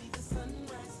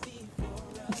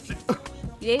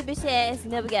 You ate bitch ass,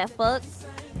 you never got fucked.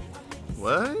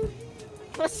 What?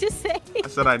 What you say? I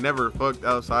said I never fucked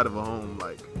outside of a home,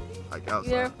 like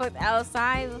outside. You ever fucked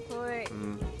outside before?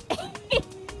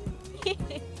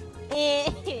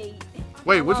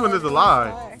 Wait, which one is a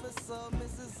lie?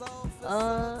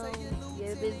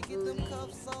 Your bitch booty.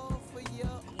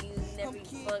 You never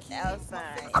fucked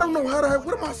outside. I don't know how to.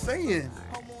 What am I saying?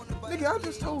 Nigga, I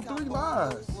just told 3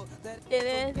 lies. It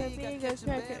is a big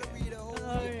cracker.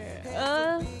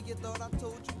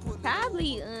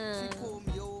 Probably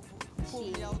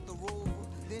shit.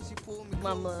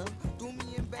 Mama.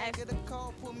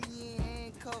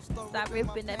 Stop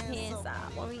ripping the pants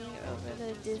off. Over here over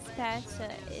the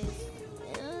dispatcher is.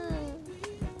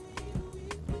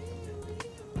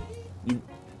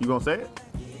 You gonna say it?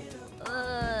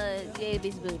 Yeah,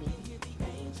 bitch booty.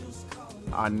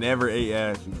 I never ate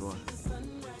ass before.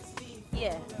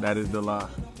 Yeah. That is the lie.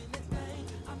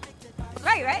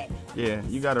 Right? Yeah,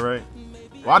 you got it right.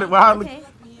 Why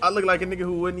I look like a nigga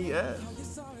who wouldn't eat ass?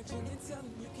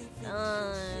 I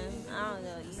don't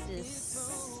know. You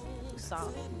just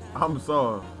soft. I'm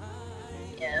soft.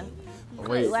 Yeah.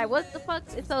 Wait. Like, what the fuck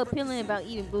is so appealing about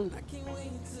eating booty?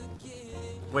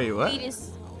 Wait, what?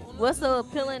 What's so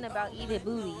appealing about eating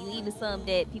booty? You eating something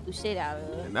that people shit out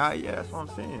of. Nah, yeah, that's what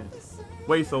I'm saying.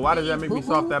 Wait, so why does that make me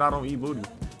soft that I don't eat booty?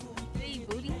 You eat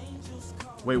booty?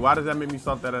 Wait, why does that make me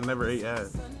soft that I never ate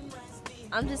ass?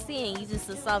 I'm just saying, you just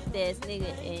a soft ass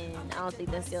nigga, and I don't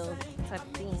think that's your type of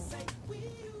thing.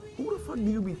 Who the fuck do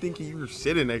you be thinking you're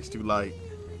sitting next to? Like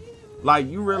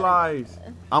you realize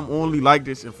I'm only like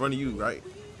this in front of you, right?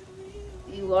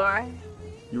 You are?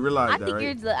 You realize that, right?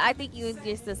 I think you're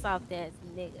just a soft ass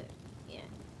nigga. Yeah.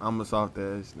 I'm a soft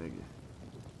ass nigga.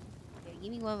 Okay,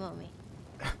 give me one moment.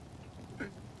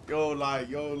 Yo,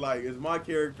 is my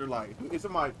character like? Is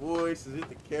it my voice? Is it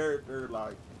the character?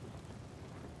 Like,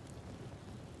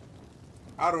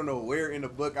 I don't know where in the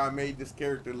book I made this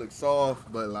character look soft,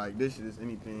 but like this shit is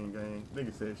anything, gang.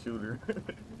 Nigga said shooter.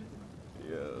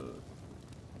 Yo,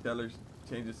 tell her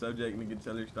change the subject. Nigga,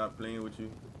 tell her stop playing with you.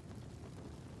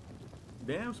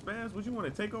 Damn, Spaz, would you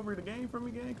want to take over the game from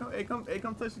me, gang? Come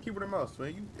touch the keyboard and mouse,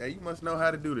 man. You must know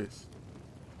how to do this.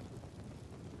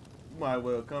 You might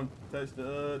well come touch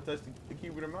the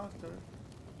keyboard and mouse, son.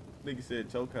 Nigga said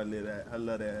choke her that. I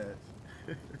love that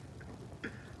ass.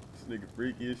 This nigga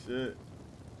freaky as shit.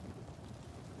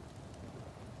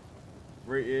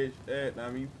 British shit.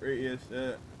 I mean British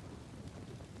shit.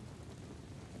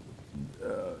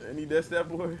 Any that's that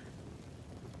boy.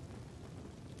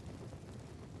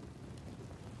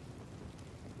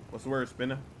 What's the word,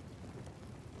 spinner?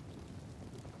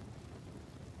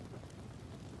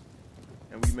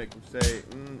 And we make them say,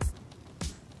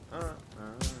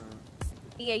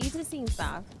 Yeah, you just seem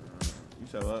soft. You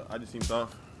said what? I just seem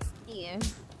soft? Yeah.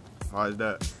 Why is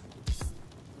that?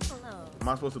 I don't know. Am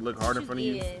I supposed to look hard in front of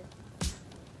you?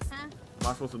 Huh? Am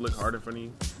I supposed to look hard in front of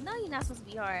you? No, you're not supposed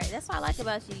to be hard. That's what I like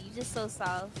about you. You're just so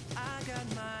soft.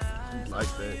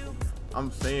 Like that. I'm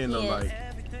saying though, like,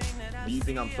 do you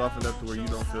think I'm soft enough to where you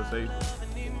don't feel safe?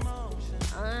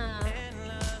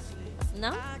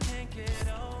 No.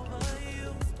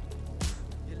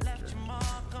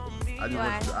 I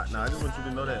just want you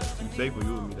to know that you're safe with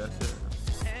you and me. That's it.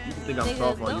 You can think I'm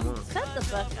soft all you want. Shut the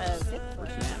fuck up.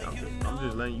 I'm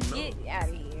just letting you know. Get out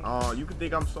of here. You can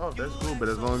think I'm soft. That's cool, but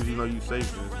as long as you know you're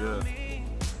safe, then it's good.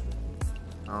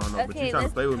 I don't know, but you trying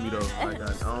to play with me though. Like,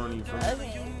 I don't even.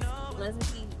 Okay.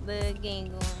 Let's keep the game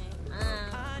going.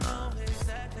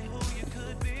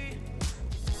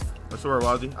 What's the word,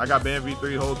 Wazzy? I got banned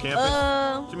V3 whole campus.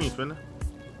 What you mean, spinner?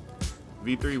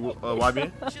 V3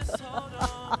 YBN?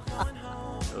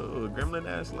 Oh, gremlin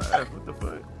ass laugh. What the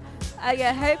fuck? I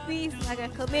got herpes. I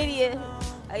got chlamydia.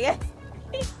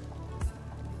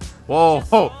 Whoa.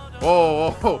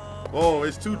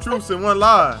 It's two truths and one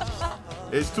lie.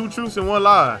 It's two truths and one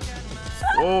lie.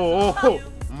 Oh.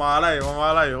 My life.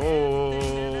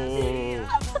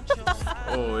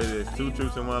 Oh, it is two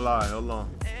truths and one lie. Hold on.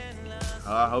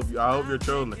 I hope you're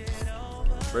trolling.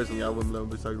 Personally, I wouldn't let a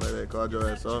bitch talk like that. Call your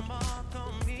ass off.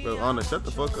 Bro, Anna, shut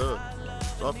the fuck up.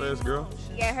 Soft ass girl.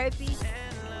 You got herpes?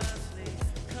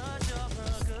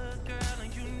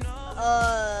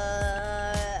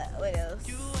 What else?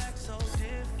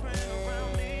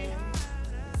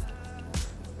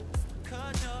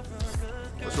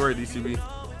 What's the word, DCB?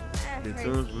 Get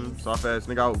tuned. Soft ass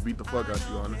nigga, I will beat the fuck out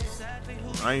you, Anna.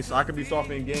 I could be soft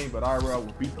in game, but I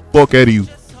will beat the fuck out of you.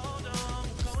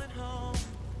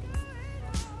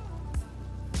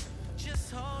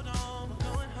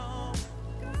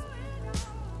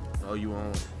 Oh, you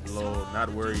won't low, not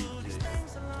worried.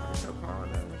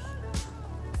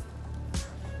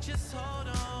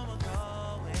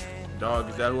 Dog,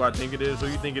 is that who I think it is? Who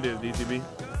you think it is, DCB?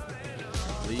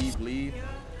 Leave.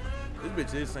 This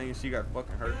bitch is saying she got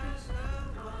fucking herpes.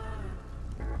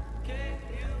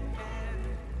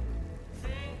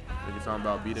 Nigga talking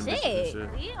about beating bitches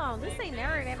and shit. Yeah, this ain't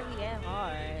never gonna be that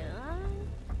hard.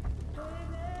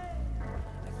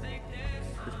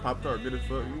 This Pop-Tart good as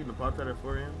fuck. You eating the Pop-Tart at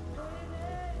 4 a.m.?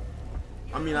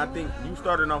 I mean, I think you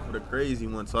started off with a crazy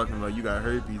one talking about you got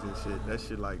herpes and shit. That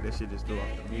shit just threw off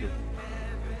the meter.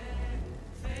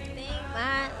 Think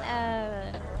my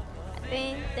love. I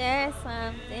think there's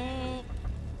something.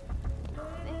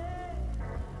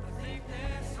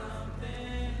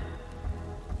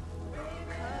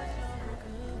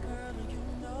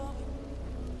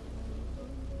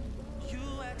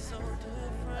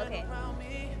 Okay.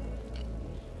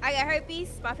 I got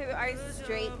herpes. My favorite artist is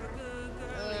Drake.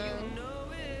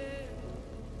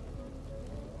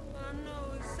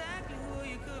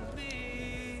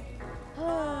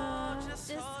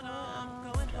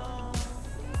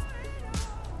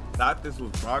 Thought this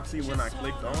was Roxy when I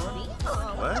clicked on.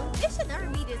 What? This should never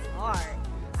be this hard.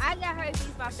 I got herpes.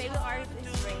 My favorite artist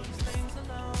is Drake.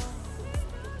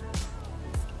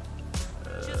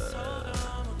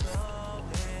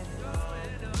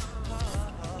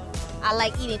 I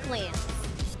like eating clams.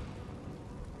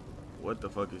 What the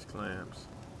fuck is clams?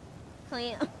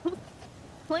 Clams.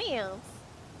 Clams.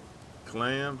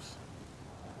 Clams?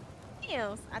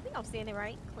 Clams. I think I'm saying it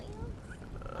right. Clams.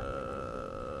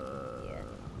 Yeah.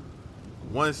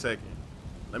 1 second.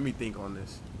 Let me think on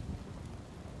this.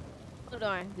 Hold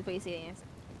on before you say the answer.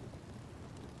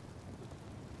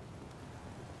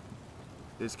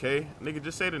 It's K? Nigga,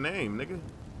 just say the name, nigga.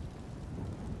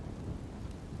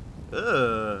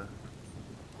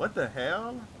 What the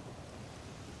hell?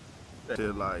 That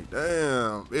shit like,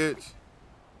 damn, bitch.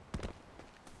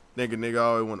 Nigga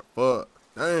always wanna fuck.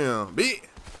 Damn, bitch.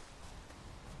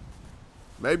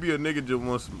 Maybe a nigga just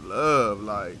wants some love,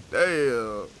 like,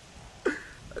 damn.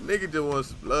 A nigga just wants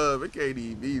some love. It can't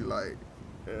even be like,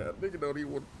 yeah, nigga don't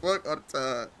even want to fuck all the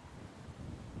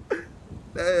time.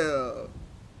 Damn.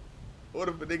 What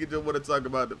if a nigga just want to talk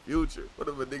about the future? What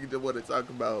if a nigga just want to talk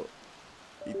about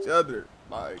each other?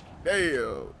 Like,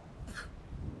 damn.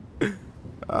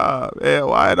 Ah, man,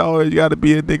 why it always gotta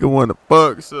be a nigga want to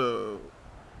fuck so?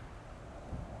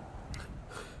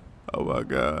 Oh my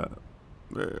God,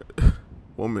 man.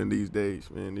 Woman these days,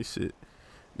 man, this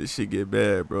shit get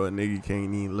bad, bro. A nigga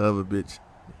can't even love a bitch.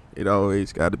 It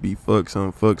always gotta be fuck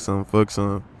some, fuck some, fuck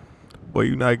some. Boy,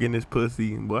 you not getting this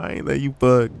pussy. Boy, I ain't let you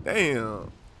fuck.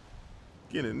 Damn.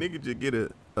 Can a nigga just get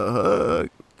a hug?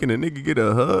 Can a nigga get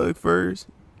a hug first?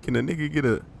 Can a nigga get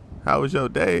a, how was your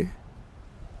day?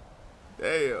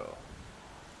 Damn.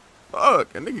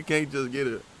 Fuck, a nigga can't just get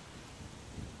a,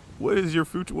 what is your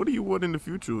future? What do you want in the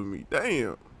future with me?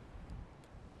 Damn.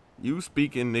 You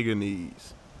speaking nigga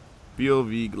needs.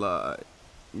 POV glide.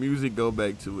 Music go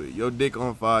back to it. Your dick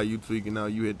on fire, you tweaking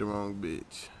out, you hit the wrong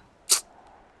bitch.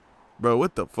 Bro,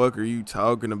 what the fuck are you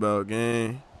talking about,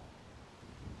 gang?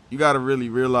 You gotta really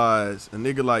realize, a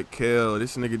nigga like Kel,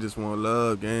 this nigga just want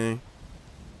love, gang.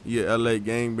 He a LA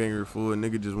gangbanger fool, a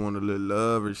nigga just want a little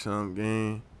love or something,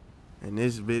 gang. And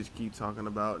this bitch keep talking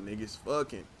about niggas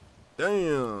fucking.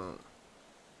 Damn.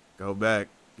 Go back.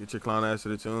 Get your clown ass to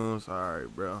the tunes. Alright,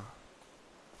 bro.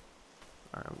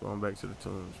 Alright, I'm going back to the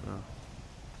tunes, bro.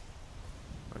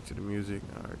 Back to the music.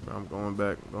 Alright, bro. I'm going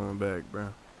back, bro.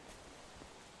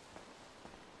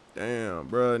 Damn,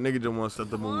 bro. Nigga just wants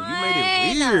something to move. You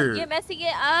made it weird. Get messy,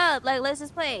 get up. Like, let's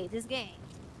just play this game.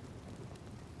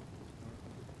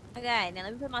 Okay, now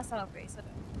let me put my song first.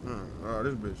 Oh,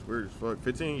 this bitch weird as fuck.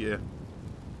 15, yeah.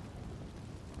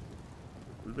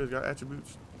 This bitch got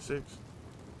attributes. 6.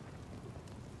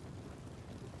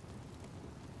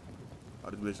 Oh,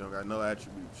 this bitch don't got no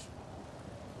attributes.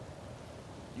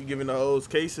 You giving the hoes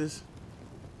cases?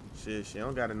 Shit, she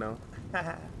don't gotta know.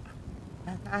 Alright,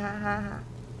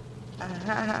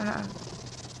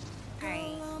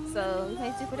 so you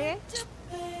play Super there?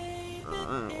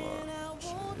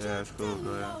 Yeah, it's cool.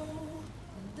 Go ahead.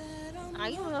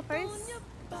 You wanna go first?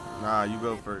 Nah, you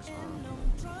go first.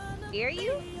 Dare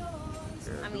you?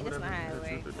 Yeah, I mean, that's not how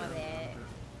it works. My bad.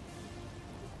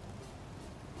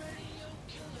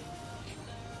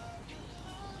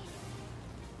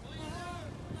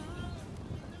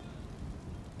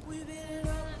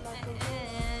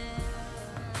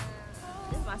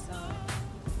 This is my song.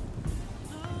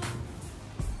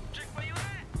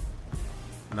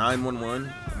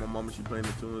 911. My mama, she playing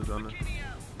the tunes on her.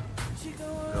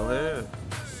 Go ahead.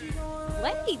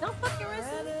 Wait, don't fucking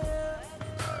listen.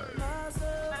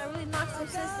 I really knock some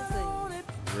senses.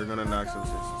 We're gonna knock some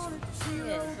senses.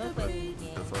 Yes, don't play with me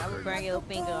again. I will burn your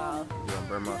finger off. You gonna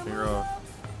burn my finger off?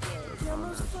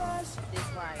 Yes. This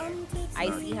fire.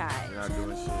 Icy hot. You're not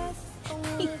doing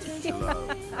shit. Chill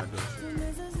out. You're not doing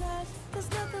shit.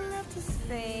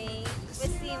 Say,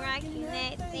 what's the rocking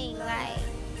that thing like?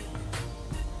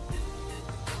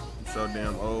 So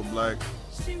damn old black.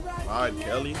 Alright,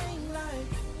 Kelly.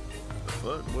 The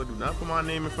fuck? Boy, do not put my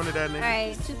name in front of that nigga.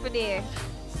 Alright, two for there.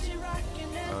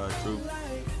 True.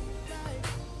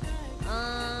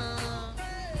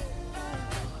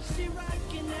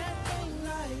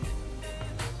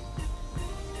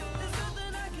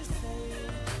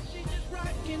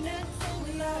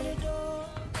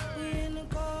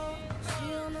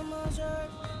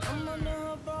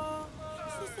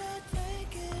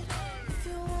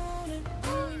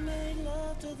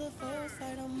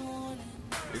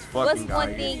 It's fucking What's guy one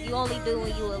here. thing you only do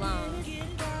when you alone?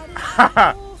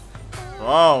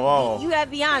 Whoa. You gotta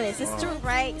be honest. It's true,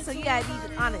 right? So you gotta be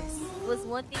honest. What's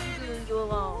one thing you do when you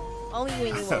alone? Only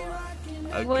when you alone.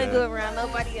 You wouldn't do it around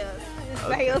nobody else. Just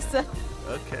by yourself.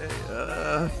 Okay.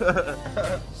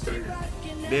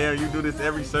 Damn, you do this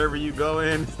every server you go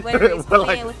in. Whether it's But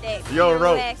playing with that yo,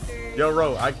 Ro, waxer, yo,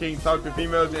 Ro, I can't talk to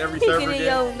females in every server kicking in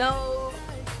again. your nose,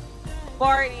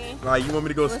 farting. Like, you want me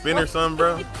to go spin or something,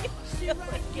 bro?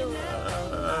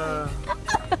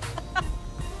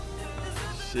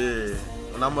 Shit.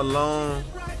 When I'm alone,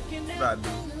 what I do?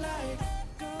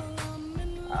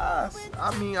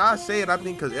 I mean, I say it, I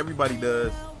think, because everybody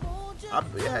does. I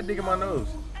had dick in my nose.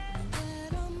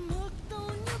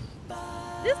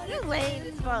 This lame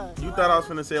as fuck. You thought I was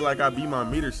finna say like I beat my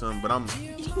meat or something, but I'm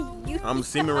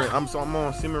semen. I'm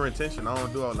on semen retention. I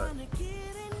don't do all that.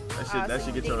 That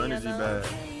shit get your energy bad.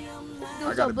 Do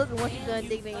your booger once you done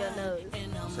digging in your nose.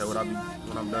 So when I'm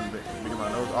done digging my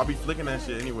nose, I'll be flicking that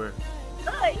shit anywhere.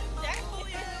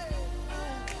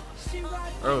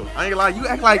 Bro, I ain't gonna lie. You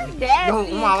act like yo,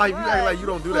 in my life, you act like you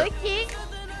don't do that.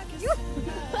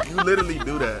 You literally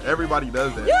do that. Everybody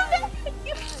does that.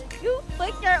 You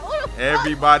flick your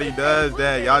Everybody does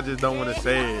that. Y'all just don't want to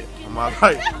say it. In my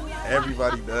life,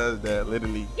 everybody does that.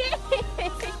 Literally.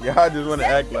 Y'all just want to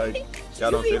act like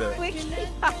y'all don't say that.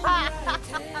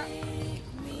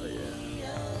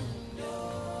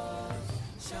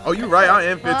 Oh, you right. I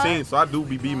am 15, so I do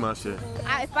be beating my shit.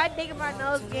 If I dig in my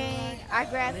nose, gang, I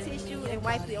grab tissue and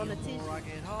wipe it on the tissue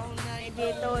and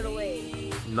then throw it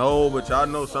away. No, but y'all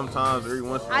know sometimes every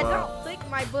once in a while. I don't flick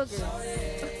my boogers.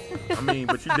 I mean,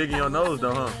 but you digging your nose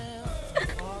though, huh?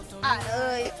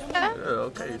 Yeah. Yeah,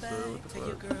 okay, so what the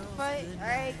fuck?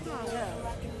 Alright, come on, go.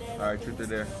 Alright, truth or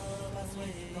dare.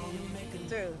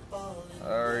 True.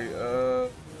 Alright,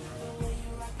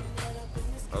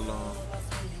 hold on.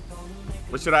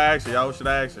 What should I ask her, y'all? What should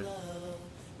I ask her?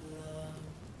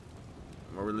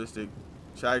 More realistic.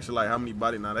 Should I ask her like how many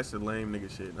bodies? Nah, that's a lame nigga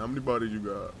shit. How many bodies you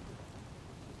got?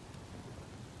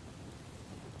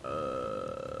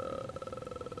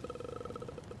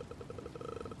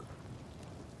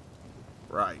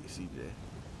 Right, CJ.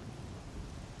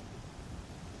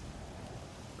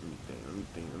 Let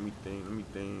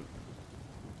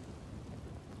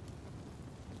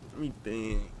me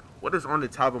think. What is on the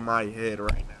top of my head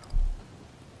right now?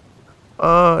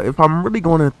 If I'm really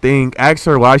gonna think, ask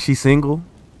her why she's single.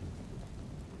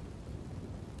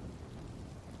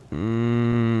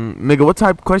 Nigga, what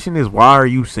type of question is why are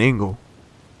you single?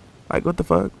 Like, what the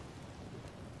fuck?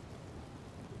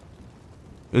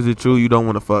 Is it true you don't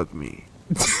want to fuck me?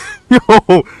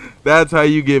 Yo, that's how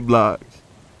you get blocked.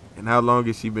 And how long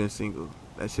has she been single?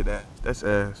 That shit ass. That's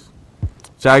ass.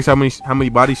 Should I ask how many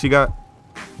bodies she got?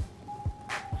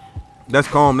 That's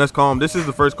calm. That's calm. This is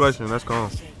the first question. That's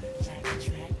calm.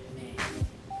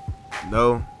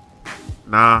 No.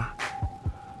 Nah.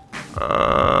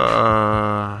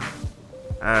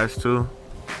 Ass too.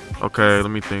 Okay,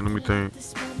 let me think.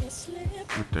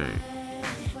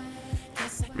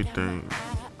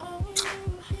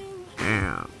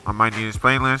 Damn, I might need his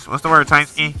playlist. What's the word,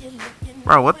 Tainsky?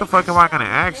 Bro, what the fuck am I gonna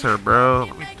ask her, bro?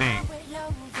 Let me think.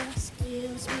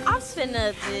 I'm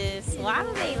finna this. Why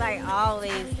do they like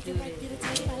always do this?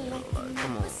 Like,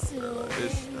 come on, bro. Like,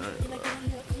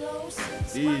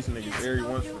 these niggas every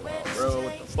once in a while, bro.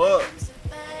 What the fuck?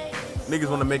 Niggas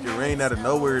wanna make it rain out of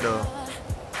nowhere though.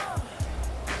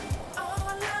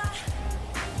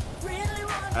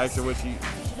 Ask her what she.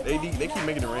 They keep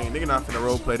making it rain. Nigga not finna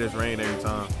role play this rain every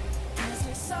time.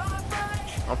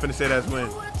 I'm finna say that's when.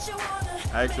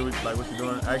 Ask her like what you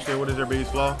doing. Ask her what is your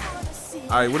biggest flaw. All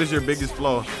right, what is your biggest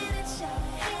flaw?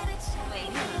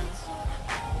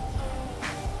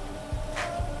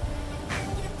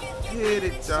 Hit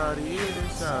it, shawty, hit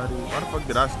it, shawty. Why the fuck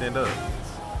did I stand up?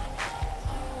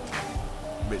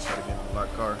 Bitch, try to get in the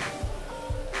locked car.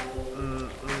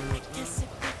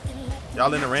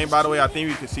 Y'all in the rain, by the way. I think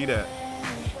we can see that.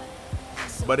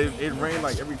 But it rained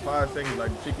like every 5 seconds.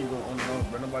 Like the chicken going on and on,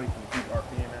 but nobody can keep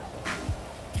RPing that.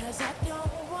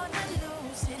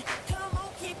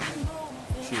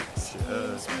 Shit.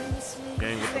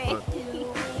 Gang, what the fuck?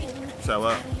 Show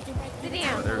up. Sit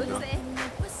down. Oh, there we What go. you say?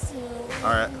 All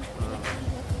right.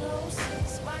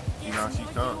 You know she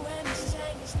come. All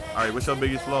right. What's your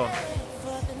biggest flaw?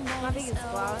 My biggest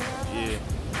flaw. Yeah.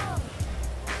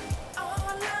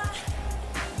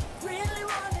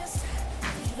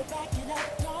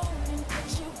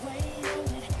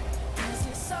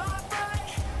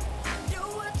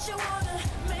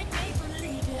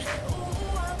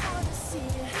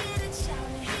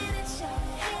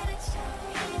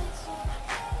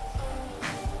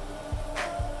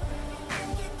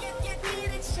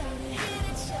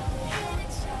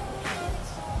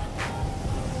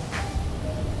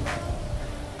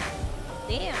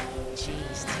 Damn.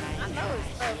 I know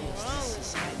it's something wrong.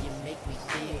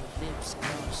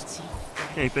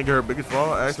 Can't think of her biggest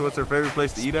flaw. Ask her what's her favorite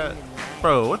place to eat at.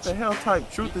 Bro, what the hell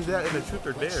type truth is that in the truth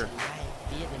or dare?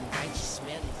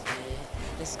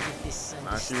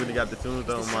 Nah, she really got the tunes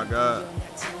though, oh my god.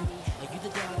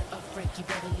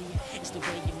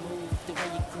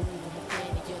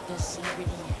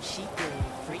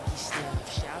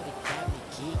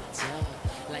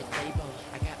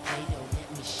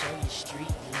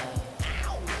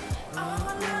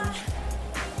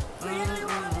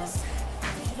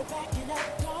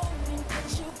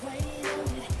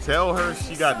 Tell her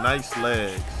she got nice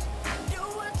legs.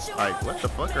 Like, what the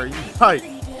fuck are you? Like,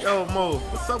 yo, Mo,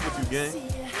 what's up with you, gang?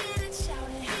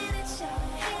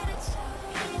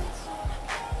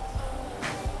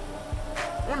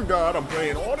 Oh God, I'm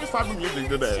playing all this type of music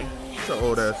today. Shut your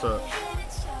old ass up.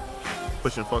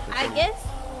 Pushing fucking 40. I guess.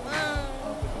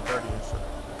 Pushing 30 and shit.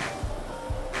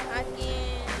 I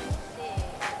can.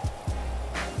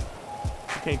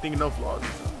 You can't think of no flaws or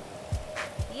something.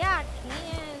 Yeah, I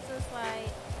can. It's just like.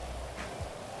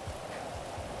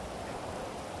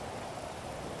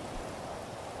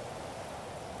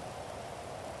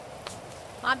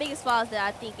 My biggest flaw is that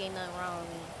I think ain't nothing wrong with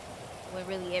me, when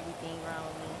really everything wrong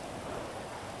with me.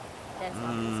 That's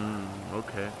my biggest flaw.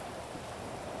 Okay.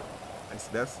 That's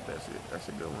it. That's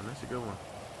a good one. That's a good one.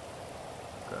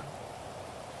 Okay.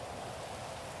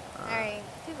 Alright,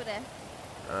 people there.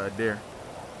 Dare.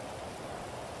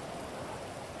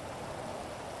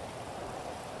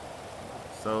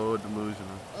 So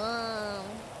delusional.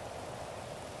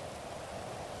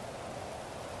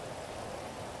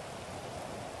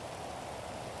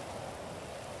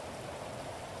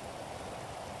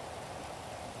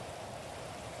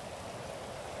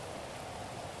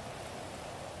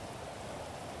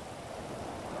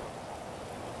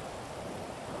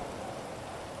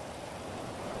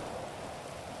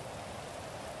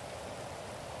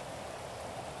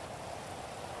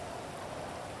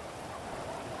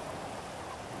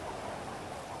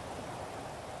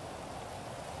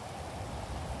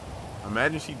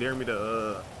 Imagine she dared me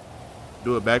to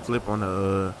do a backflip on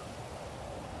the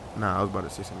nah, I was about to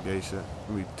say some gay shit.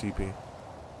 Let me TP.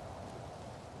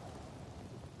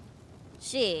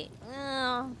 Shit.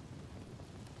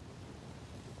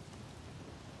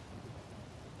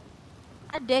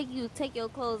 I dare you to take your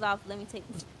clothes off. Let me take.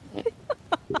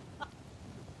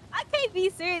 I can't be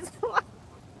serious.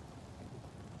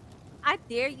 I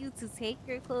dare you to take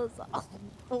your clothes off.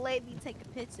 Let me take a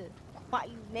picture while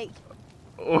you naked.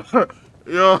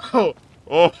 Yo,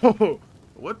 oh,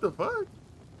 what the fuck?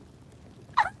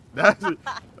 That's,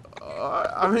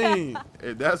 I mean,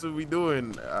 if that's what we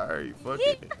doing, all right, fuck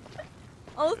it.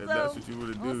 Also, if that's what you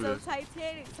would do. Also,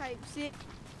 Titanic type shit.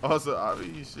 Also, I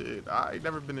mean, shit, I ain't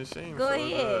never been ashamed. Go so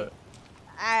ahead.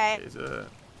 Alright.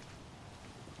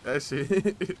 That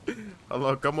shit. Hold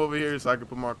on, come over here so I can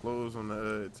put my clothes on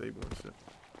the table and shit.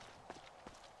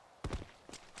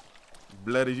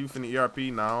 Blood, is you finna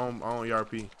ERP? Nah, I don't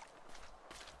ERP.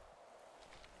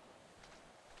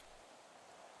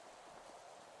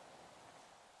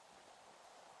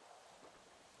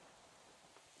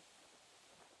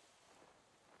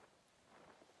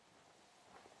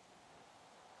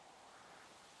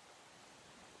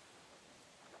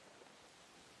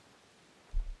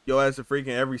 Yo, ass a freaking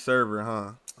every server,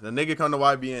 huh? The nigga come to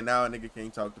YBN now, a nigga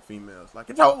can't talk to females. Like,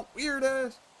 it's your weird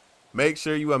ass. Make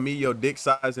sure you meet your dick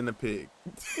size in the pig.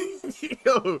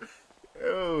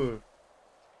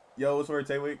 Yo, what's word,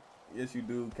 Tay-Wick? Yes, you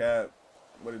do, Cap.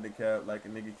 What did the Cap? Like, a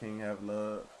nigga can't have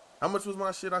love. How much was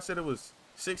my shit? I said it was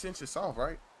 6 inches soft,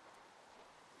 right?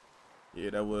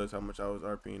 Yeah, that was how much I was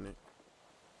RPing it.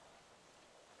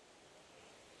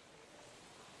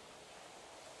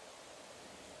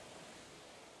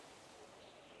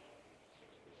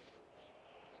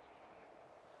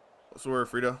 What's the word,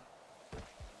 Frito?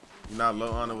 You not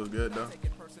low on it was good though.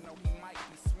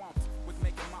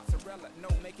 No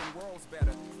making worlds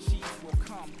better. Cheese will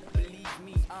come, believe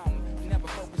me. Never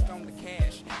focused on the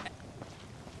cash.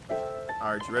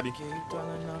 All right, you ready? Yeah,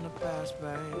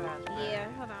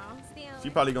 hold on. She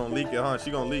probably gonna leak it, huh?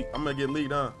 She gonna leak. I'm gonna get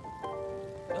leaked, huh?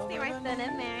 Stay right there,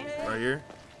 that man. Right here.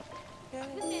 Just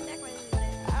stand back right there.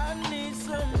 I need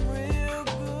some real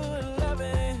good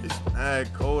loving. It's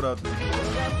mad cold out there.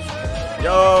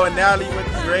 Yo, and Nally went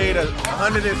to grade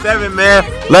 107, man.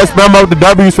 Let's bump up the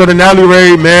W's for the Nally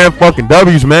raid, man. Fucking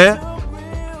W's, man.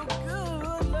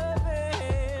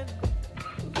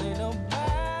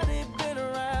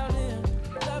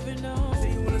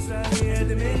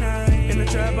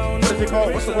 What's it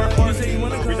called? What's the word for it?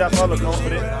 We got all the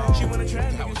confident.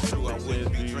 That was true. I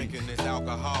wouldn't be drinking this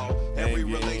alcohol. Every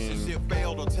relationship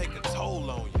failed or take a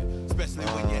toll on you. Especially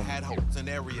when you had hopes and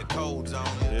area codes on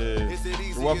you. Is it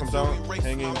easy to erase my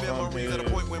memory to the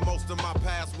point where most of my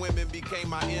past women became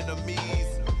my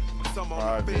enemies? Some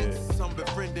on the fence, some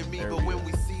befriended me, but when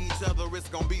we see each other, it's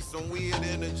gonna be some weird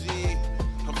energy.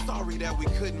 I'm sorry that we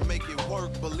couldn't make it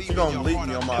work. Believe she gonna leak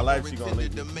me on my life. She gonna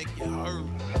leak to make it hurt.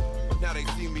 Now they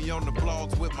see me on the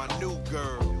blogs with my new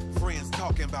girl. Friends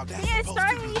talking about that. Yeah,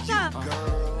 start me up.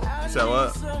 You said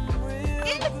what?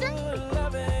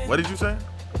 What did you say?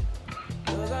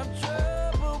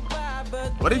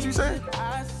 What did you say?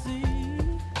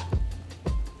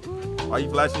 Why you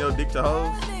flashing your dick to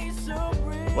hoes?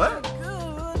 What?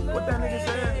 What that nigga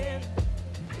said?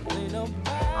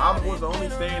 I was only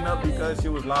staying up because she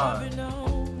was live.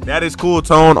 That is cool,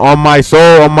 Tone. On my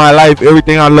soul, on my life,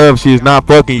 everything I love, she is not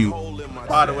fucking you.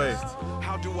 By the way.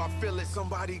 How do I feel it?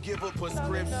 Somebody give a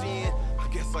prescription. I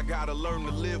guess I gotta learn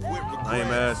to live with regret. I ain't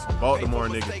ass Baltimore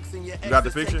nigga. You got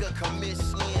the picture?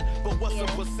 But what's a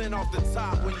percent off the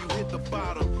top when you hit the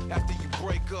bottom? After you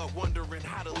break up, wondering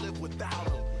how to live without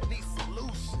them. Need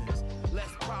solutions,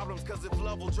 less problems, cause if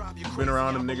love will drive you crazy. Been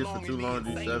around them niggas for too long,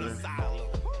 G7.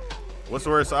 What's the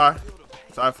word, Sai?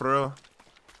 Sai for real?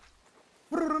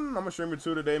 I'm a streamer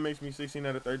too today, makes me 16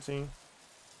 out of 13.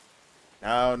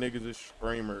 Now niggas is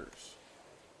streamers.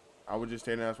 I was just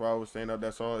saying that's why I was staying up,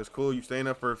 that's all. It's cool, you staying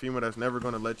up for a female that's never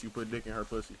gonna let you put dick in her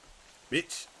pussy.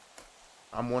 Bitch.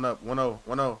 I'm 1 up, 1-0,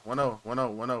 1-0, 1-0, 1-0,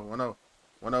 1-0, 1-0,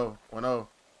 1-0, 1-0,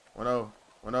 1-0,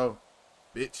 1-0,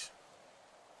 bitch.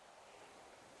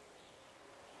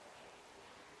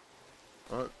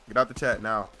 Get out the chat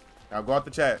now. Now go out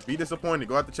the chat. Be disappointed,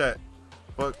 go out the chat.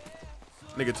 Fuck.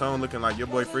 Nigga Tone looking like your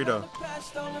boy Frito.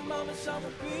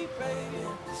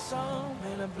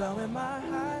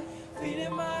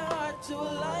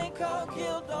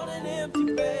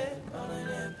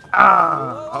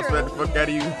 Ah, I'll sweat the fuck out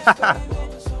of you.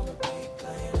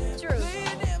 True.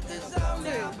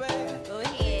 Go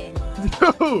ahead.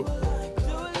 Yo,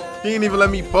 he ain't even let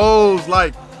me pose.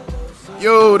 Like,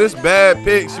 yo, this bad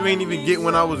pics you ain't even get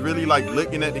when I was really like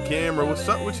looking at the camera. What's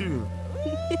up with you?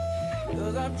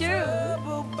 True.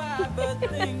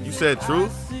 You said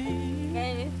truth?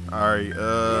 Okay. Alright,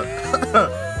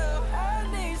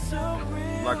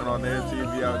 like on their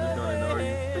TV, I was just gonna ignore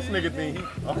you. This nigga think he,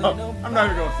 I'm not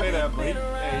even gonna say that, but he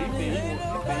think he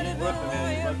busting at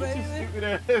you. Like, get your stupid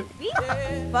ass. We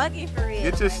bugging for real.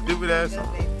 Get your stupid ass on.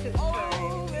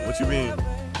 What you mean?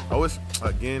 Oh, it's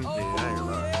again? Yeah, I ain't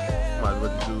gonna lie. Might as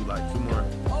well just do like 2 more.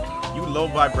 You low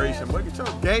vibration. Boy, get your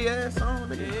gay ass on,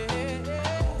 nigga.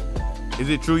 Is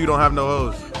it true you don't have no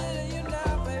hoes?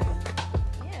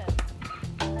 Yeah.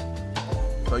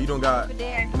 So you don't got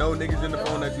no niggas in the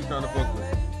phone that you trying to fuck with?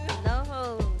 No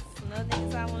hoes. No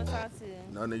niggas I want to talk to.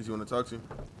 No niggas you want to talk to?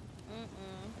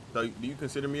 So do you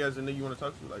consider me as a nigga you want to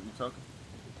talk to? Like we talking?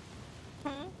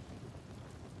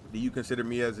 Do you consider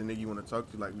me as a nigga you want to talk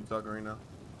to? Like we talking right now?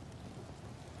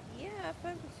 Yeah, I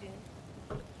fuck with you.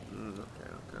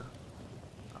 Okay.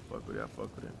 I fuck with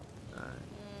it. Alright.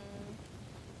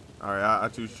 Alright, I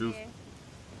choose truth. Yeah.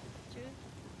 Truth?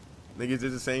 Niggas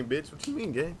is the same bitch? What you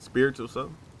mean, gay? Spiritual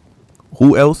something?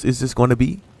 Who else is this gonna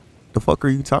be? The fuck are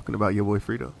you talking about, your boy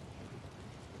Frito?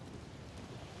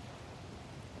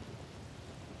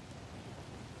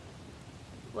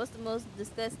 What's the most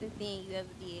disgusting thing you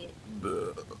ever did?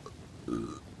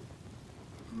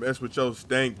 Mess with your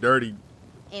stank, dirty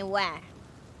And why?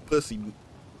 pussy.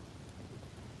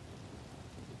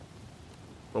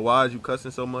 But why is you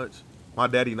cussing so much? My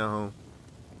daddy not home.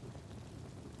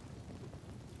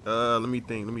 Let me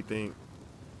think.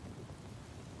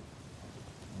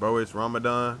 Bro, it's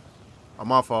Ramadan. Oh,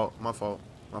 my fault,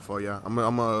 yeah. I'm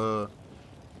gonna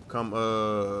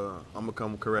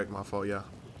come correct, my fault, yeah.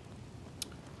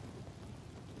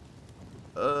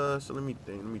 So let me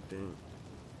think.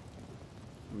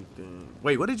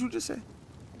 Wait, what did you just say?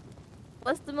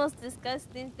 What's the most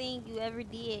disgusting thing you ever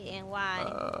did and why?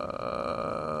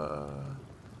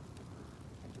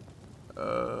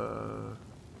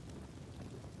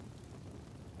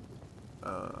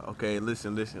 Okay,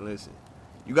 listen.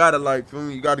 You gotta like, feel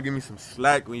me? You gotta give me some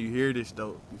slack when you hear this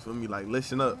though. You feel me? Like,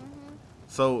 listen up.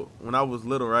 So when I was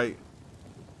little, right?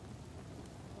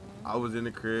 I was in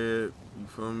the crib. You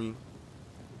feel me?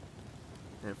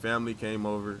 And family came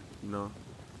over, you know.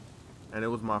 And it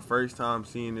was my first time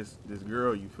seeing this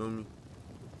girl. You feel me?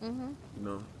 You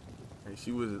know. And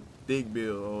she was a thick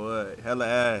build or what? Hella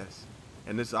ass.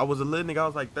 And I was a little nigga. I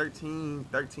was like 13,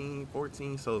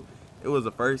 14. So it was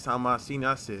the first time I seen it.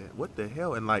 I said, what the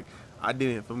hell? And like, I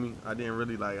didn't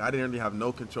really have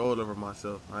no control over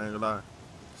myself. I ain't gonna lie.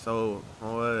 So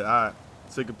I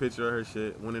took a picture of her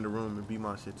shit, went in the room and beat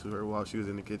my shit to her while she was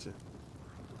in the kitchen.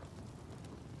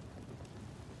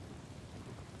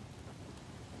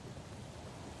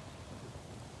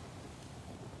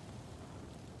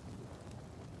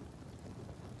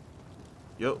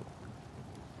 Yo.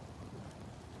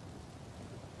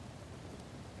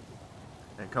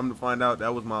 And come to find out,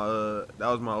 that was my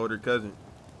older cousin.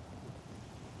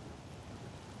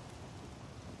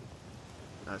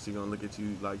 Now she gonna look at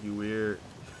you like you weird.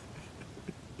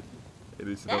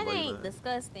 That ain't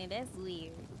disgusting. That's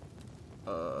weird.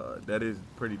 That is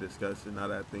pretty disgusting. Now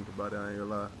that I think about it, I ain't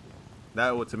gonna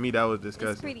lie. To me, that was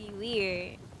disgusting. It's pretty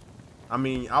weird. I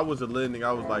mean, I was a little nigga.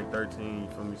 I was like 13. You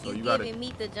feel me? So you gotta giving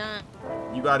Meet the John.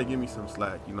 You gotta give me some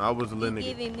slack. You know, I was a little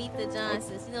nigga. Giving Meet the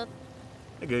Johnsons. You know.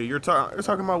 Nigga, you're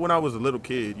talking about when I was a little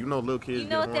kid. You know, little kids. You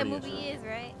know what that movie is,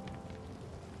 right?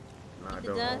 Nah, Meet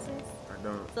the Johnsons. I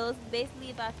don't. So it's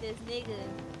basically about this nigga,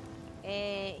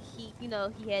 and he, you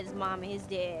know, he had his mom and his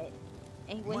dad.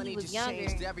 And when he was younger,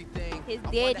 his daddy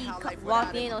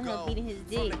walked in on him beating his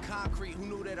dick. And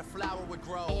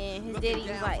his daddy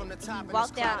was like, he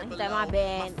walked out and he's like, my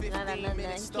bad, nothing. He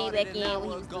came back in when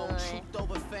he was done.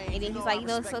 And then he's like, you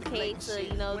know, it's okay to,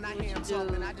 you know, do what you do.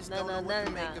 No.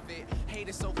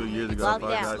 2 years ago, walked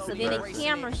out. So then the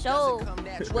camera showed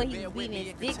what he was beating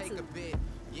his dick to.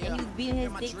 And he was beating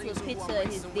his dick to a picture of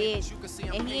his dad.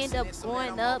 And he ended up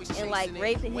going up and like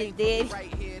raping his daddy.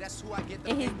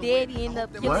 And his daddy ended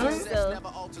up killing himself.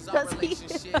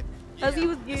 Because he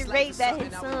was getting raped by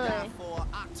his son.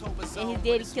 And his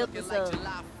daddy killed himself.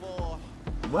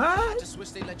 What?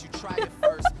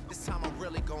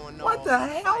 What the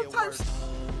hell?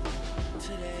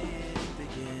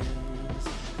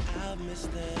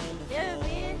 Yeah,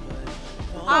 man.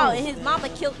 Oh, and his mama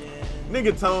killed him.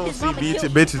 Nigga Tone see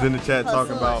bitches in the chat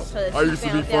talking about, I used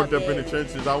to be fucked up in the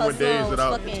trenches. I went days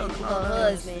without her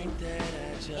husband.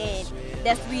 And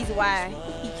that's the reason why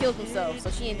he killed himself. So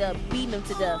she ended up beating him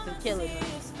to death and killing him.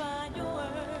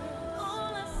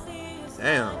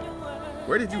 Damn.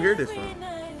 Where did you hear this from?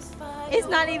 It's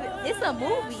not even, it's a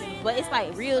movie, but it's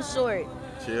like real short.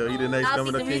 Chill, he the next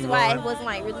coming up. The reason why it wasn't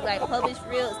like really like published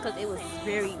real is because it was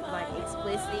very like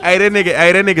explicit. Hey, that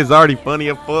nigga's already funny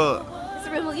as fuck.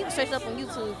 You can search up on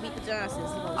YouTube, Meet the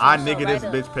Johnsons. I nigga this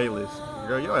bitch playlist.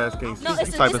 Girl, your ass can't speak. No,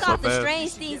 it's called The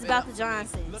Strange Things About the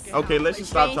Johnsons. Okay, let's just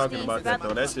stop talking about that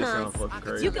though. That shit sounds fucking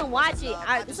crazy. You can watch it.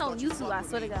 It's on YouTube. I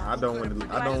swear to God. I don't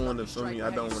want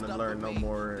to learn no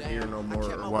more, hear no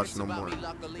more, or watch no more.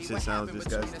 Shit sounds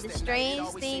disgusting. The Strange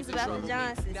Things About the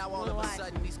Johnsons.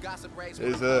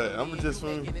 It's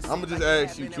I'ma just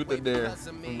ask you truth or dare,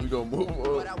 and we gonna move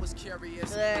on.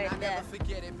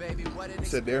 You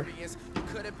said dare? Yeah.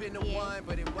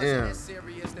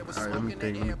 Alright, let me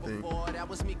think.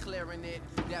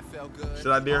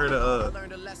 Should I dare her to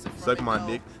suck my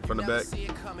dick from the back?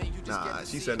 Nah,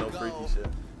 she said no freaky shit.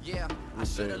 Yeah, I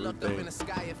should have looked up in the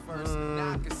sky at first.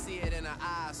 Now I can see it in her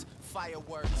eyes.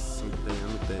 Fireworks. Let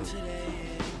me think.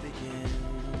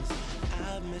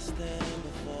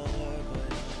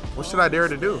 What should I dare her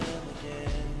to do?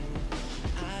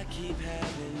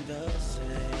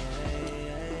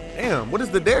 Damn, what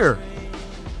is the dare? Let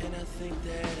me think.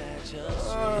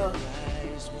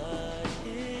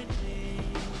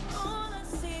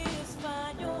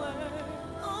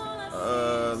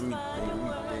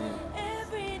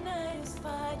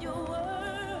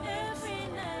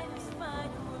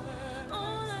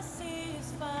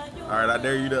 Alright, I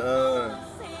dare you to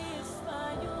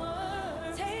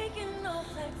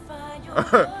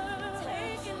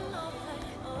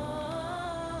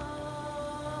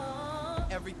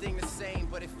Everything the same,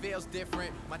 but it feels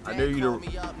different. I dare you to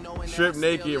strip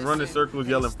naked, run in circles,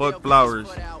 yelling "fuck flowers."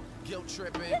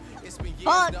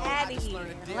 Fuck out of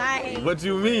here. What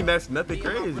you mean? That's nothing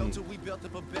crazy.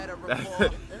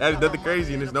 That's nothing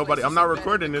crazy, and there's nobody. I'm not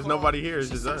recording. There's nobody here. It's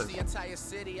just us.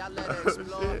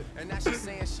 And now she's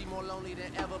saying she more lonely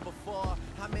than ever before.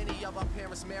 How many of our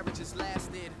parents' marriages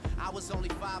lasted? I was only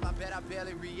 5. I bet I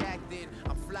barely reacted.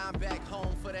 I'm flying back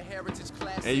home for the heritage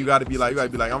class. And you gotta be like,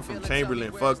 I'm from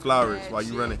Chamberlain. Fuck flowers while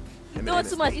you running. You doing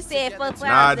too much. You said fuck flowers.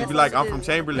 Nah, just be like, I'm from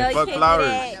Chamberlain. Fuck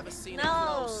flowers.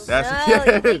 No. That's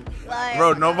no, yeah.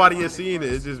 Bro, nobody is seeing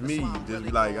it. It's just me. Just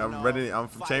be like, I'm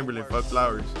from Chamberlain. Fuck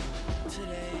flowers.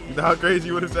 You know how crazy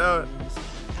you would have sound?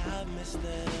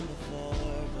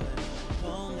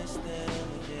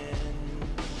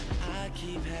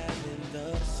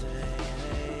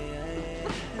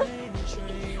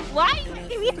 Why you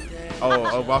making me?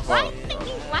 Oh, my fault.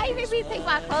 Why you making me take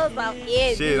my clothes off?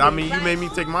 Yeah, shit, I mean, you made me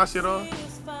take my shit off.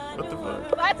 What the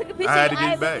fuck? I took a picture. I had to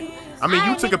get it back. I mean,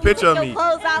 you took a picture of me.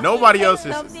 Nobody else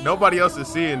is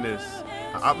seeing this.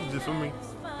 I'm just for me.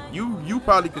 You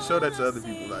probably could show that to other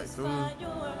people, like.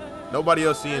 Nobody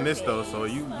else seeing this though, so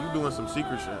you doing some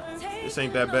secret shit. This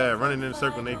ain't that bad. Running in a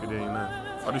circle naked ain't nothing.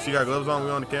 Oh, does she got gloves on?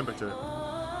 We on the camping trip.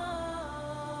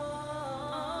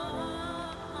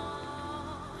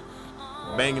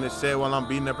 Banging the set while I'm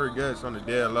beating up her guts on the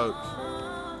dead loach.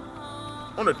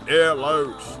 On the dead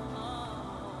loach.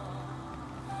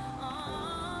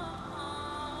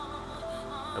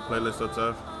 That playlist so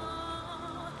tough.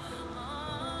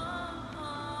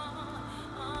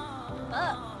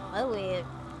 Oh, weird.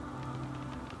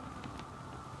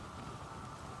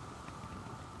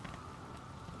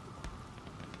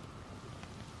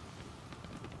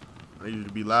 I need you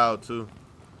to be loud too.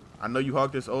 I know you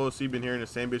hawked this OLC, been hearing the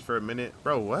same bitch for a minute.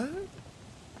 Bro, what?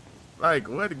 Like,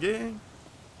 what again?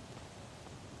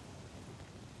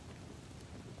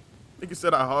 Nigga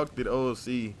said I hawked it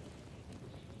OLC.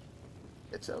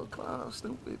 Get your clown,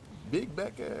 stupid. Big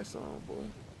back ass on, boy.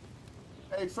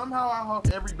 Hey, somehow I hawk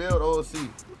every build OLC.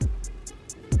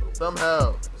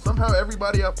 Somehow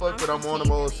everybody I fuck with, I'm on them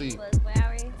OLC.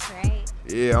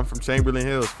 Yeah, I'm from Chamberlain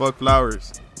Hills. Fuck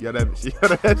flowers. Yeah, that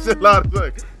shit loud as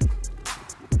fuck.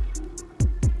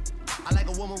 I like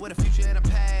a woman with a future and a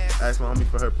past. Ask my homie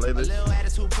for her playlist.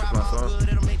 That's my song.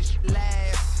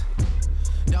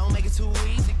 Don't make it too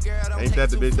easy, girl. Ain't that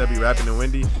the bitch that be rapping in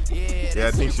Wendy? Yeah,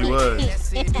 I think she was.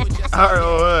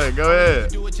 Alright, go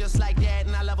ahead. Do it just like that,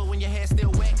 and I love it when your hair's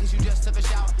still wet, cause you just took a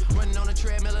shower. Running on a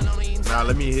treadmill and only eating. Now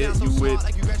let me hit you with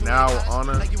now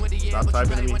honor. Stop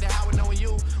typing to me.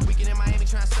 Weekend in Miami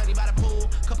trying to study by the pool.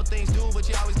 Couple things do, but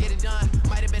you always get it done.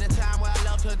 Might have been a time where I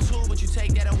loved her too, but you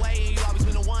take that away and you always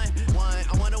been the one.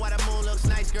 I wonder why the moon looks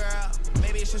nice, girl.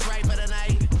 Maybe it's just right for the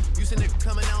night. You see nigga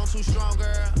coming on too strong,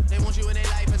 girl. They want you in their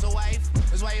life as a wife.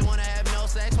 That's why you wanna have no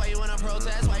sex, why you wanna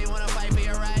protest, why you wanna fight for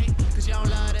your right. Cause you don't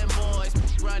love them boys.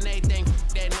 Run they think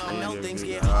they know. I know things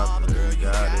get hard, but girl, you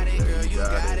got it, girl, you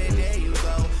got it. There you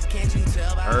go. Can't you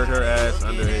tell by heard her ass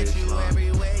underage.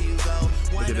 Everywhere you go.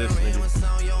 Look at this nigga.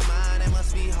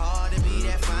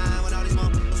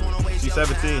 She's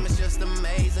 17.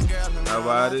 How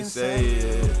about it? Say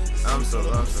it. I'm so.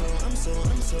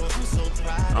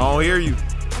 I don't hear you.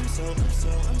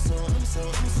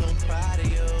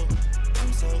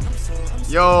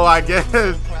 Yo, I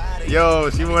guess. Yo,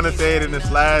 she wanna say it in the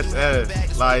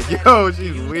 /S. Like, yo,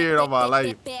 she's weird on my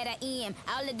life.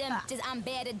 All of them just I'm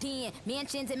better than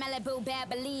mansions in Malibu,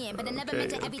 Babylon, but I never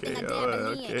mention everything I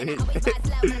okay.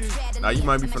 Now you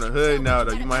might be from the hood now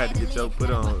though. You might have to get your put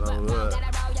on hood.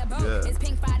 Yeah.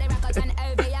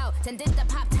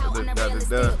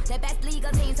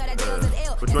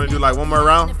 What you wanna do? Like one more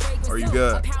round? Or you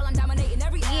good?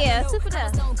 Yeah, super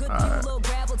done. Alright.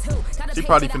 She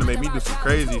probably finna make me do some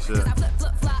crazy shit.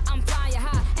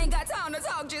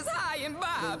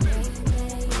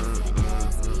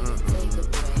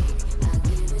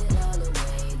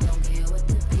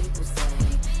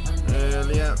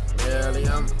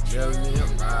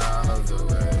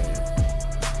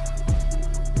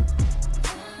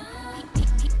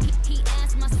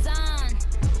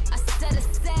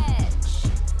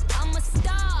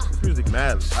 Music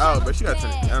mad loud, but she gotta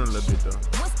turn it down a little bit though.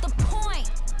 What's the point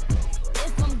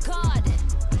if I'm guarded?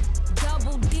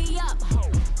 Double D up,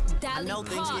 I know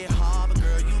things get hard, but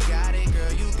girl, you got it,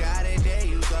 there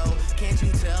you go. Can't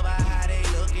you tell by how they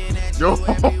looking at you? Yo,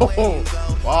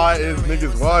 why is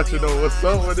niggas watching though? What's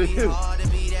up with this?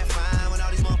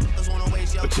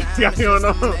 I don't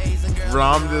know. Bro,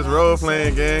 I'm just role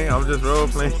playing, gang. I'm just role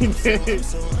playing, gang.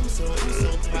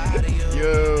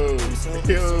 Yo.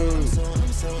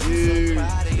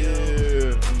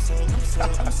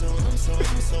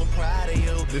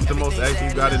 This the most action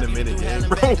you got in a minute, gang.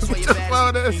 Bro, what the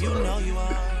fuck is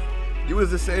that? You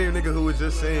was the same nigga who was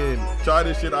just saying, try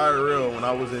this shit IRL when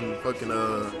I was in fucking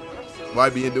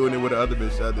YBN doing it with the other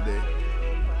bitch the other day.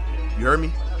 You heard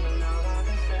me?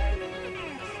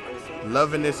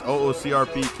 Loving this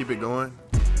OOCRP, keep it going.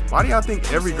 Why do y'all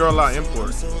think every girl I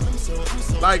import?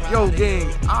 Like, yo, gang,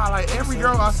 like every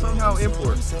girl I somehow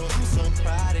import.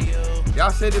 Y'all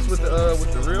said this with the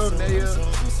real Naya.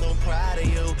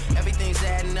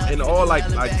 And all like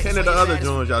 10 of the other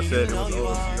Jones y'all said it was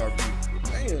all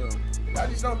CRP. Damn. I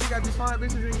just don't think I just find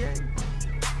bitches in game.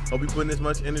 Hope you putting this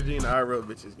much energy in the IRL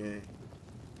bitches game.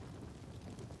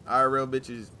 IRL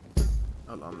bitches.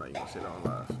 Hold on, I'm not even gonna say that on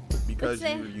live. Because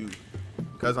you.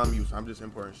 Because I'm used. I'm just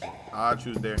importing shit. I'll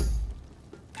choose there.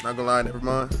 Not gonna lie, never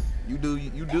mind. You do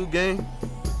gang.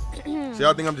 See,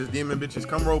 y'all think I'm just DMing bitches.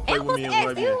 Come role play with me and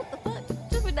YBN.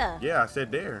 Yeah, I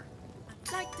said there.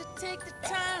 Like to take the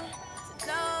time to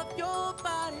love your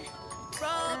body,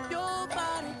 rub your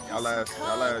body. Y'all ask.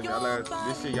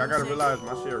 This shit, y'all gotta realize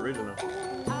my shit original.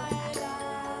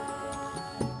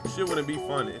 This shit wouldn't be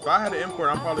fun. If I had an import,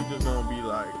 I'm probably just gonna be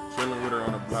like chilling with her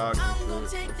on a blog and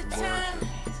shit.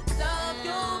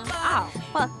 Oh,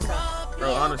 fuck her.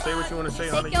 Bro, Anna, say what you want to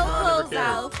say. Take your clothes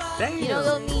off. Damn. Get on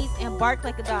your knees and bark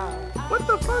like a dog. What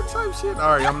the fuck type shit?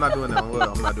 All right, I'm not doing that.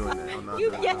 Well, I'm not doing that. I'm not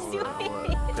doing that. Yes, you is.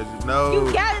 Cause no,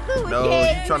 you gotta do it. No,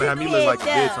 Yeah, you trying to have me look like a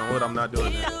bitch on what? I'm not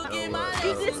doing that. No, you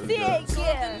just said,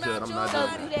 yeah. I'm not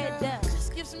doing that.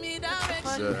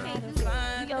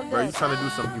 Bro, you trying to do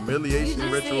some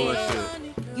humiliation ritual and shit.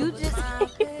 You just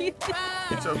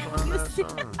Get your fine ass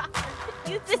on.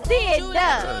 You just said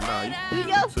no. Do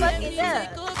your fucking no.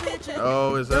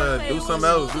 Oh, it's do something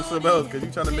else. Do something else, cause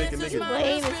you trying to make a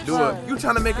nigga you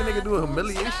trying to make a nigga do a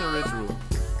humiliation ritual.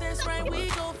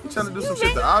 You trying to do some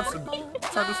shit the opposite.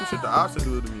 Trying to do some shit the opposite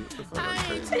do to me. What the fuck are you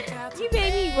crazy? You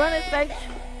made me run a search.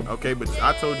 Okay, but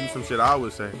I told you some shit I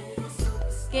would say.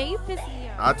 Yeah, you pissed me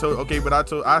off. I told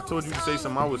you to say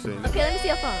something I would say. Okay, let me see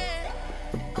your phone.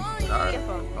 All right.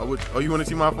 Oh, you want to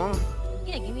see my phone?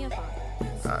 Yeah, give me your phone.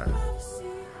 All right.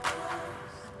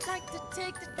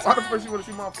 Why the fuck you want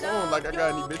to see my phone? Like I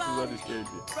got any bitches on this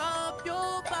character? Rub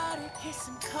your body, kiss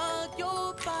and hug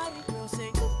your body, girl,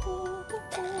 say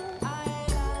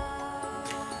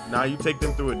Now you take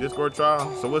them through a Discord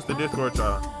trial. So what's the Discord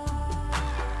trial?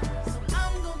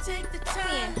 I'm gonna take the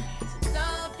time to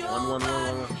love your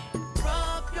 11111.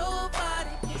 rub your body,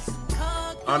 kiss and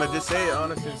hug your Anna, just say it,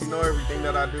 Anna, since you know everything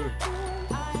that I do.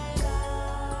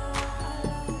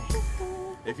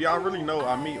 If y'all really know,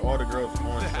 I meet all the girls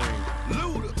on stream.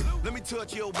 Let me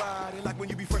touch your body like when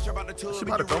you be fresh about the tub. She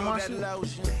about to throw my shit.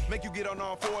 Make you get on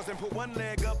all fours and put one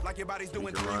leg up like your body's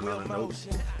doing three-wheel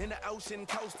motion. In the ocean,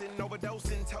 coasting,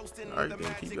 overdosing, toasting. All right, then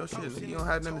keep your shit. You don't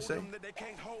have nothing to say.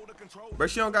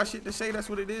 But she don't got shit to say. That's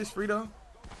what it is, Frito.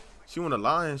 She wanna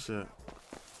lie and shit.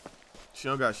 She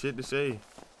don't got shit to say.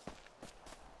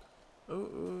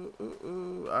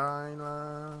 Ooh, I ain't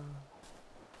lying.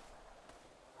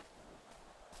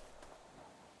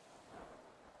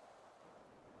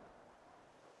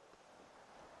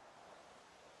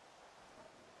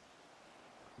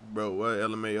 Bro, what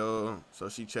LMAO? So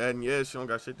she chatting? Yeah, she don't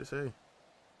got shit to say.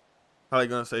 Probably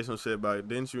gonna say some shit about it.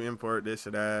 Didn't you import this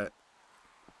or that?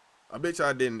 I bet you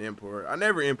I didn't import. I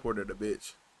never imported a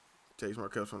bitch. Takes more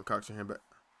cups from the cocktail hand back.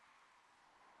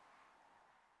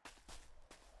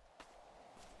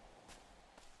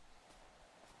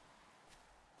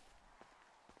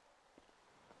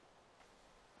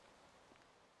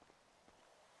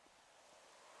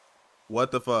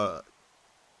 What the fuck?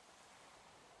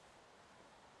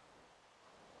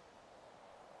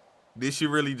 Did she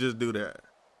really just do that?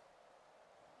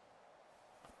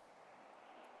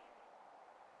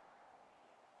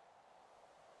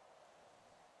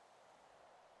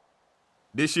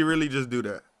 Did she really just do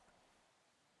that?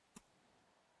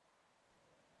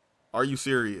 Are you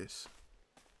serious?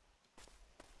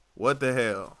 What the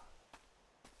hell?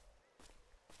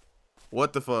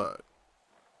 What the fuck?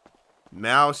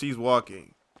 Now she's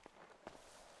walking.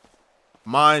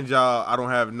 Mind y'all, I don't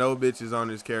have no bitches on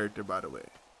this character, by the way.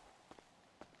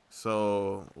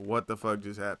 So, what the fuck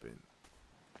just happened?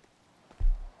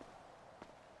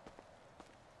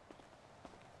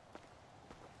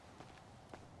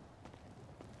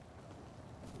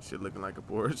 Shit looking like a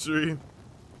poetry.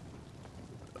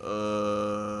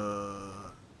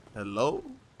 Hello?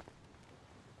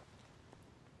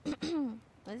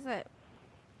 What is that?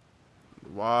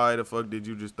 Why the fuck did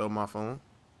you just throw my phone?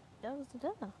 That was the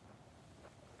duh.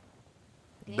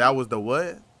 That was the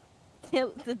what?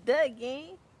 That was the duh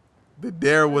game. The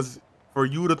dare was for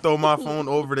you to throw my phone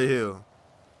over the hill.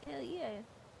 Hell yeah.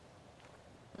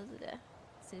 That was the duh.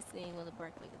 Since they ain't gonna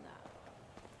bark like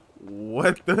a dog.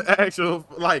 What the actual,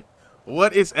 like,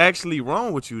 what is actually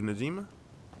wrong with you, Najima?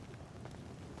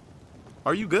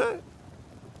 Are you good?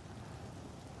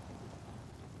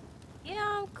 Yeah,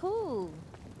 I'm cool.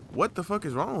 What the fuck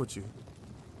is wrong with you?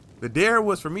 The dare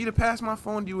was for me to pass my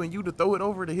phone to you and you to throw it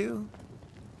over the hill.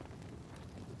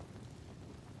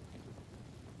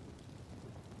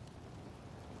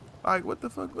 Like, what the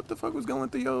fuck? What the fuck was going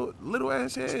through your little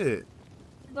ass head?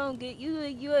 You gonna get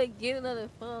get another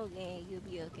phone and you'll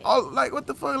be okay. Oh, like what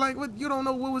the fuck? Like what? You don't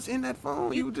know what was in that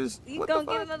phone? You just You what gonna the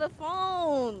fuck? get another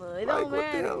phone. It Like don't what the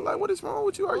matter. hell? Like what is wrong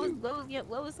with you?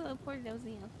 What was so important that was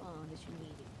in your phone that you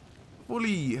needed?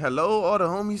 Fully hello, all the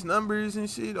homies' numbers and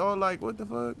shit. All like what the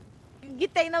fuck?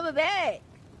 Get that number back.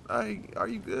 Like, are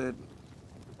you good?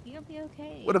 You'll be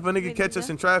okay. What if a nigga catch us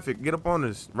in traffic? Get up on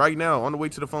us right now on the way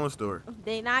to the phone store.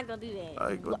 They not gonna do that.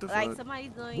 Like what the fuck? Like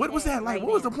somebody's doing. What was that? Like right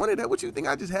what was now. the point of that? What you think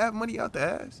I just have money out the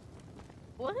ass?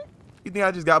 What? You think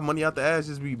I just got money out the ass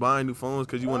just be buying new phones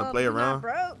because you want to play around?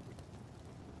 Broke.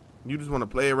 You just want to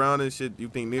play around and shit. You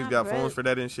think niggas got phones for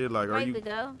that and shit? Like, are you? To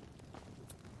go.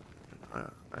 I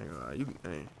ain't gonna lie.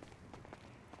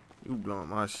 You blowing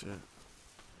my shit.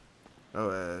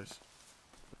 Oh ass.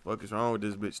 The fuck is wrong with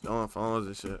this bitch throwing phones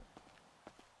and shit?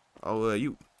 Oh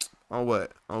you on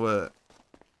what? On what?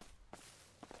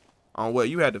 On what?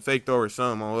 You had to fake throw or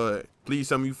something. On what? Please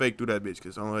tell me you fake through that bitch,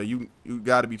 cause on what? You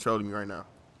gotta be trolling me right now.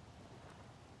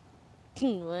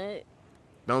 What?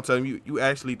 Don't tell me you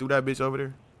actually threw that bitch over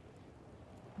there.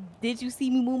 Did you see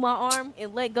me move my arm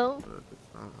and let go?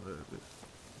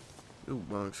 You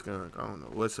bunk skunk. I don't know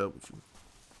what's up with you.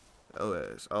 Oh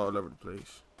ass all over the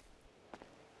place.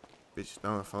 Bitch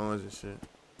throwing phones and shit.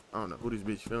 I don't know who this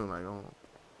bitch feeling like on.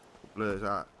 Blood's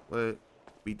hot. What?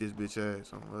 Beat this bitch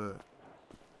ass on what?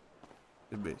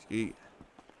 This bitch geek.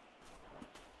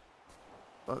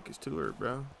 Fuck is to her,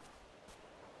 bro.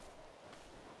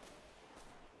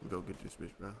 Go get this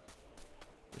bitch, bro.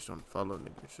 Bitch on the follow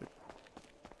nigga and shit.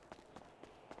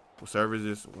 What server is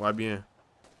this? YBN.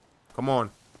 Come on.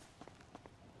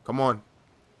 Come on.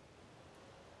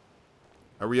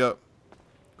 Hurry up.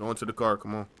 Go into the car.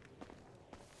 Come on.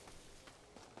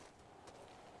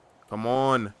 Come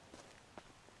on.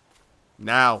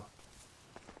 Now.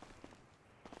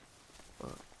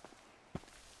 Fuck.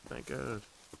 Thank God.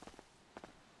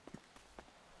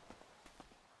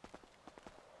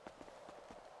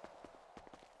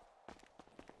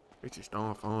 Bitches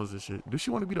throwing phones and shit. Does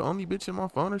she want to be the only bitch in my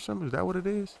phone or something? Is that what it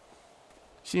is?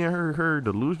 She in her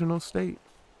delusional state?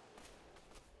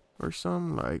 Or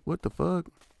something? Like, what the fuck?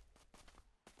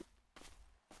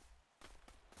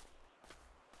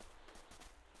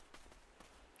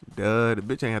 Duh, the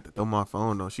bitch ain't have to throw my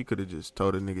phone though. She could have just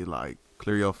told a nigga like,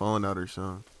 clear your phone out or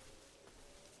something.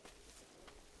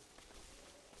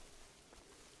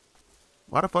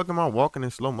 Why the fuck am I walking in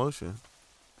slow motion?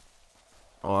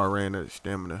 Oh, I ran out of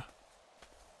stamina.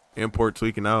 Import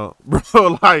tweaking out.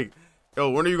 Bro, like,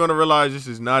 yo, when are you gonna realize this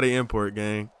is not an import,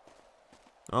 gang?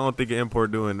 I don't think an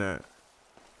import doing that.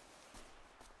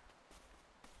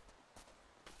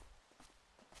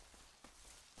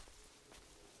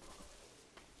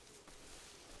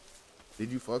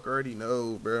 Did you fuck already?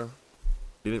 No, bro.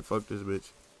 Didn't fuck this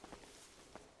bitch.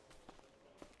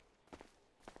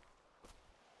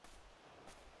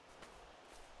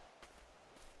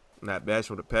 Not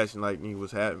bashing with a passion like me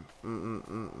was having.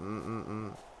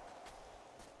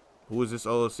 Who is this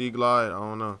old sea glide? I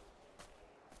don't know.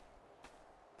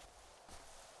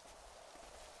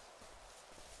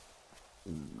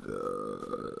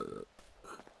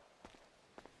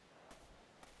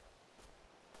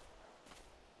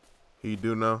 He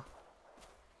do know.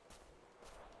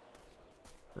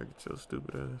 Look at your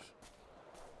stupid ass.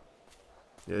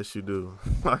 Yes, you do.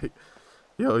 Like,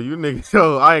 yo, you niggas,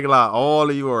 yo, I ain't gonna lie. All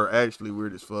of you are actually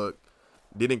weird as fuck.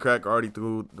 Didn't crack already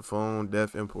threw the phone,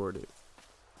 def imported.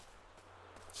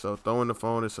 So throwing the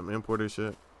phone is some imported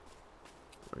shit.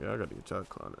 Oh, yeah, I gotta get y'all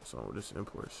calling that song with this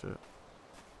import shit.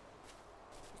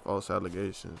 False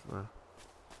allegations, man.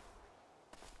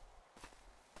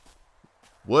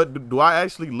 What do I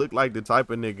actually look like the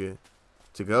type of nigga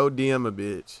to go DM a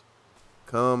bitch,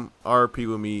 come RP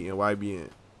with me in YBN?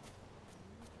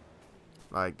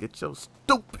 Like, get your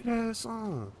stupid ass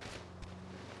on.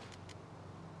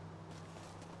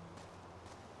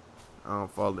 I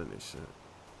don't fall in this shit.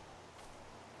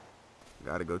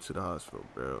 Gotta go to the hospital,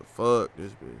 bro. Fuck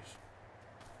this bitch.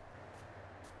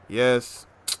 Yes.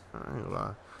 I ain't gonna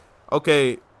lie.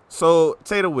 Okay, so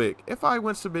Tater Wick, if I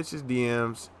went to bitches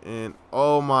DMs and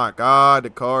oh my god, the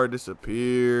car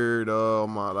disappeared. Oh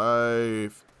my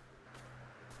life.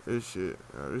 This shit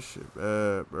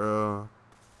bad, bro.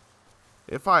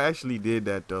 If I actually did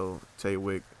that though, Tay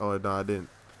Wick, oh no, I didn't.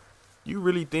 You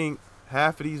really think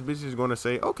half of these bitches gonna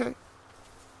say, okay,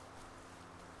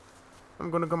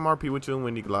 I'm gonna come RP with you and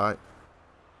Wendy Glide?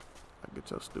 I get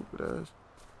your stupid ass.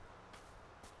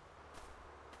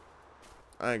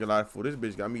 I ain't gonna lie, fool. This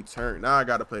bitch got me turned. Now I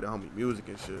gotta play the homie music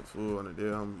and shit, fool, on the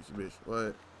dead homies, bitch.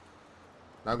 What?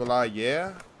 Not gonna lie,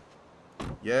 yeah.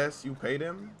 Yes, you pay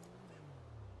them.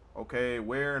 Okay,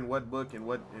 where and what book and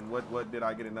what did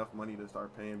I get enough money to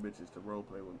start paying bitches to role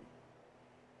play with me?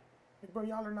 Hey, bro,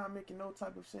 y'all are not making no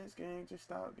type of sense, gang. Just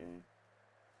stop, gang.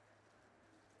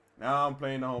 Now I'm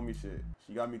playing the homie shit.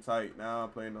 She got me tight. Now I'm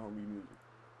playing the homie music.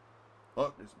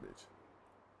 Fuck this bitch.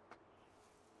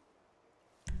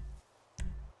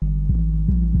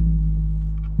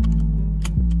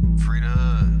 Free the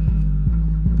hood.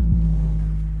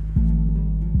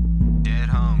 Dead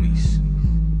homies.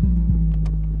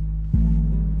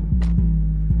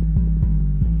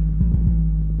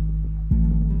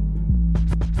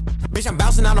 Bitch, I'm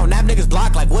bouncing out on that niggas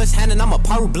block like what's happening. I'm a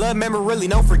Paru blood member, really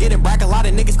no forgetting brack. A lot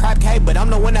of niggas crap K, but I'm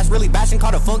the one that's really bashing.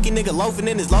 Caught a funky nigga loafing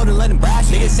in his load and let him brash.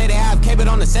 Niggas say they have K, but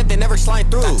on the set they never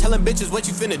slide through. Stop telling bitches what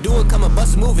you finna do and come and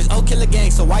bust a move. It's oh killer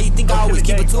gang, so why you think I always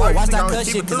keep it to it? Watch that cut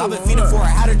shit, cause I've been feeding for a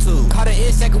hat or two. Caught an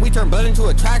in second, we turn blood into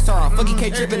a track star. I'm fucking K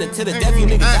tripping until the death, you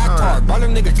niggas act hard. Baller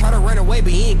nigga try to run away,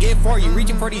 but he ain't get far. You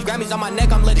reaching for these Grammys on my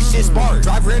neck, I'm letting shit spark.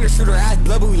 Driver in the shooter ass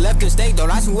blood, but we left in state. Don't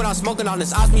ask me what I'm smoking on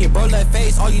this, ask me your bro left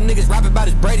face. All you niggas rap about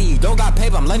is Brady. You don't got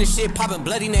paper, I'm letting shit poppin'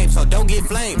 bloody names, so don't get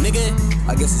flamed, nigga.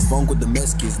 I guess it's funk with the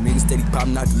Mexicans. Niggas steady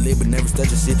popping out the lid, but never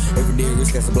touching shit. Every day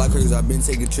risk as a block crackers, I've been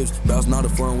taking trips. Bouncing all the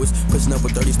foreign whips, pushing up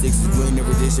with 30 sticks. If you ain't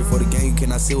never did shit for the gang, you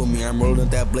cannot sit with me. I'm rolling up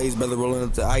that blaze, brother, rolling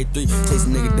up the I3.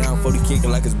 Chasing nigga down for the kicker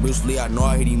like it's Bruce Lee. I know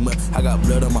I hit him up. I got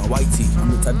blood on my white tee.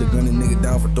 I'm the type to gun a nigga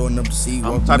down for throwing up the seat.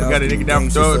 I'm the type to gun a nigga down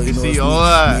for throwing up the seat.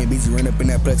 Man, BZ ran up in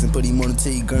that plex and put him on the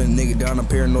tee. Gun a nigga down, I'm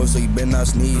paranoid, so you better not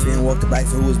sneeze. Then walk the back,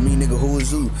 so who is me, nigga, who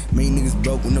is you? Me niggas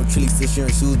broke with no chili, still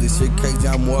sharing shoes. This shit crazy,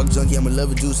 I'm walk junkie, I'm a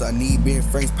lover juice. I need being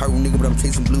Frank's Pyro nigga, but I'm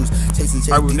chasing blues. Chasing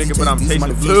nigga, but I'm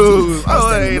chasing blues. Oh,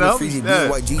 hey,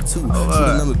 YG2.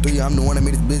 Shooter number 3, I'm the one that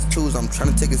made his bitch choose. I'm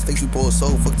trying to take his face, we pull a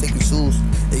soul, fuck taking shoes.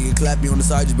 They can clap you on the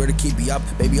side, just better keep you up.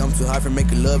 Baby, I'm too high for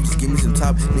making love, just give me some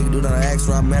top. Nigga, do that I ask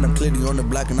for, I'm mad, I'm clearly on the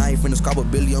block, and I ain't finna scarp a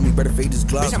Billy on me, better fade this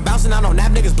Glock. Bitch, I'm bouncing out on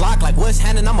that niggas block like what's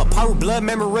happening. I'm a Paru blood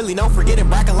member, really no forgetting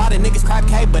brack. A lot of niggas crap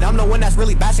K, but I'm the one that's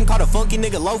really bashing. Caught a funky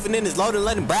nigga loafing in his load and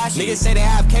let him brash. Niggas say they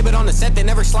have K, but on the set they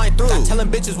never slide through. Stop telling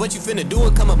bitches what you finna do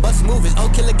and come and bust a move. It's oh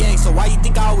killer gang, so why you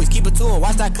think I always keep it to and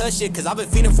watch that cut shit, cause I've been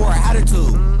feeding for a hat or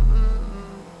two.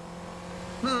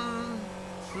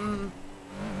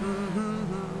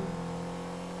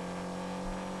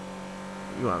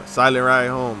 You on a silent ride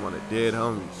home on the dead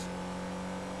homies.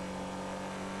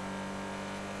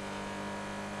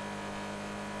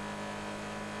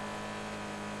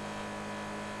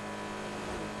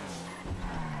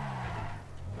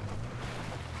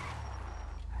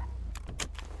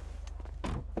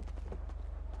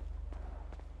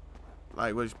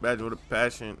 Like which badge with a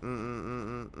passion.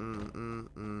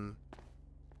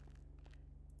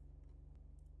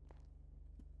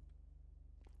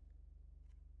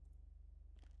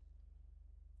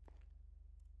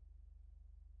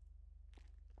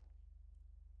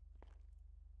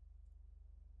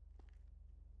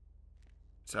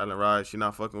 Silent ride, she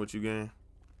not fucking with you, gang.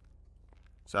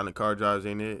 Silent car drives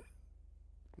ain't it.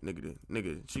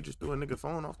 Nigga, she just threw a nigga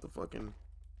phone off the fucking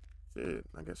shit.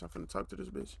 I guess I'm finna talk to this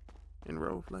bitch in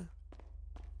role play.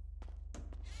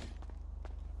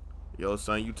 Yo,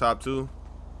 son, you top 2?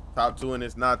 Top 2 and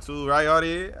it's not 2, right,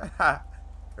 Audie?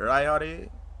 Right, Audie?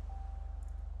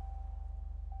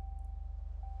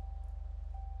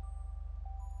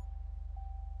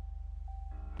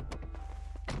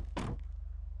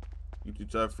 You too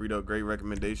tough, Frito. Great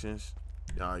recommendations.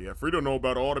 Yeah, Frito know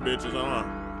about all the bitches, huh?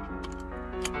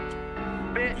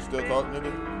 You still talk,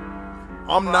 nigga?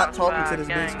 I'm not talking to this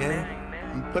bitch, gang.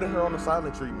 I'm putting her on the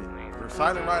silent treatment. For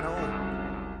silent ride home.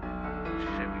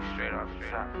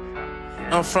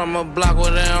 I'm from a block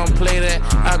where they don't play that.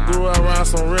 I grew up around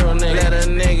some real niggas. Let a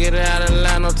nigga out of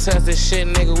line, no test this shit,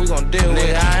 nigga, we gon' deal with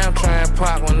it. I am trying to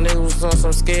pop when niggas was on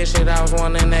some scared shit. I was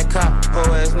one in that cop.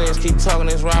 Whole ass niggas keep talking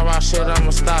this rah-rah shit.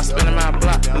 I'ma stop spinning my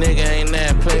block. Nigga ain't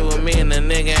there, play with me, and the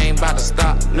nigga ain't about to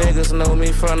stop. Niggas know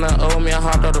me from the old me. I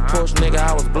hopped off the porch, nigga,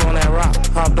 I was blowing that rock.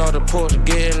 Hopped off the porch,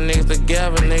 getting niggas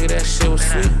together, nigga, that shit was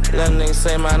sweet. Let niggas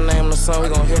say my name in the song, we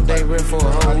gon' hit they rip for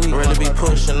a whole week. Really be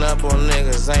pushing up on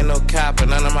niggas, ain't no cop,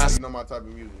 none of my. You know my type of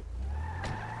music.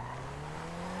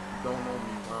 You don't know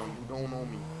me, you don't know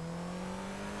me.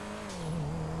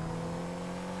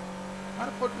 How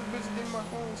the fuck this bitch give me my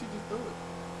phone and she just threw it?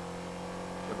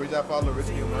 The bitch I follow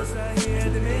risky and murder.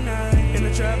 In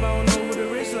the trap, I don't know what the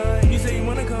wrist like. You say you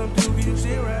wanna come through, get your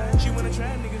shit right. She wanna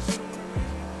try niggas, she don't wanna risk.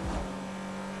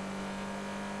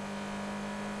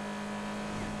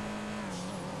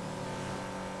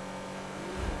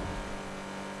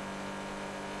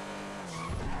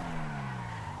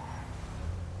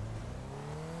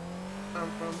 I'm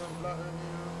from the block.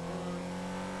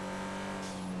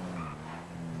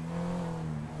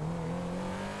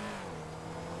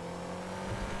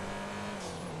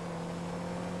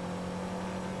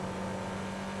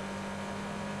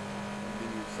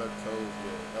 suck toes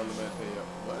with LMFA up.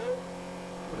 What?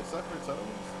 Would it suck her toes?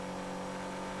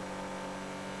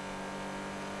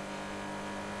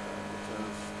 Get your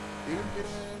stupid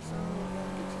ass on.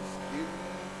 Get your stupid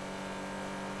ass.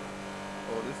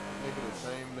 Oh, this nigga the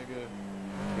same nigga.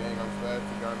 Gang, I'm fast.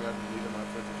 You got me after deleting my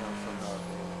Twitch account somehow.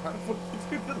 How the fuck did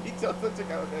you delete your Twitch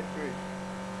account that quick?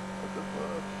 What the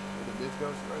fuck? Did the bitch go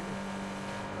straight?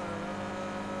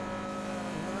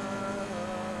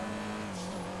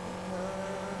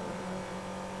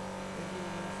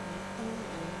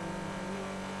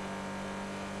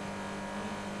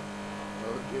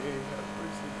 Okay, that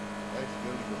person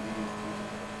accidentally deleted his Twitch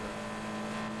account.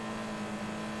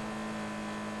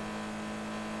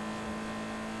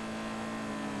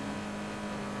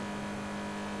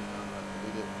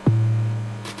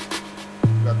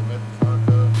 You got the message on,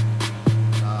 cuz?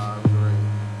 Nah, I'm great.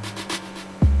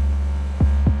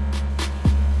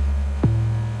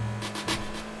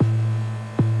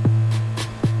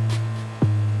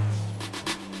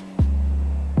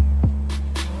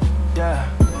 Yeah,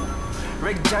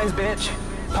 Rick James, bitch.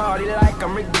 Party like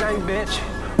I'm Rick James, bitch.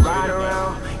 Ride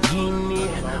around, getting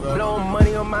it, blowing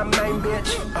money on my main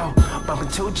bitch. Oh, bumping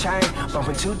 2 chain,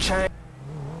 bumping 2 chain.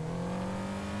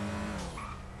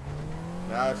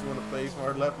 Now she wanna play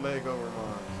smart left leg over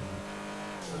mine.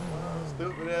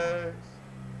 Stupid ass.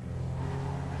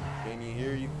 Can you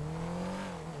hear you?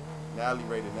 Nally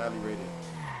rated, Nally rated.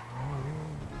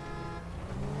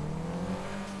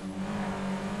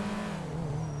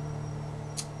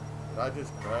 Did I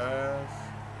just crash?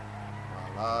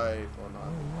 My life or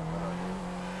not?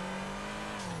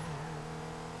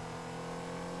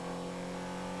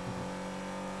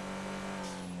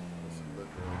 Let's see, look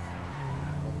at this.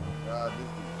 Oh my god, this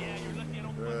is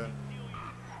bruh.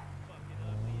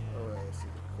 Oh, ass is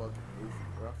fucking goofy,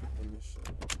 bro. I forget this shit.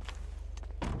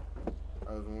 I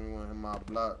was when we went in my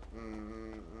block.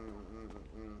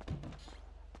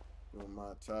 Doing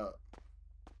my top.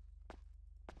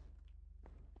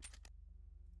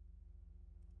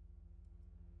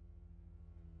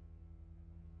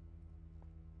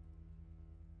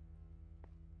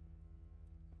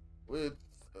 With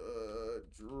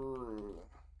Drew.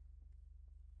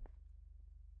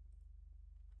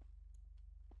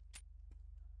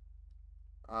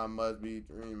 I must be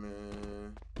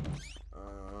dreaming.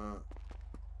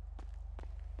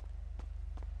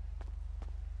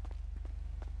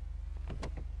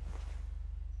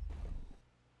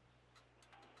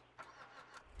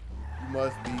 You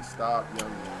must be stopped, young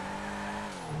man.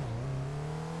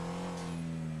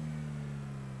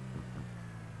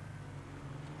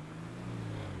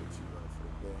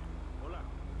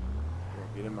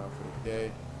 Get him out for the day.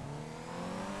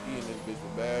 He and this bitch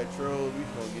for bad trolls. We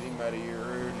just gonna get him out of here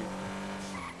early.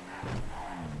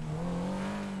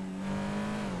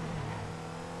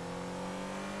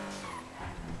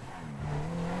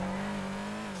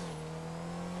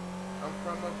 I'm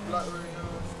from a block where you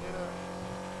don't get up.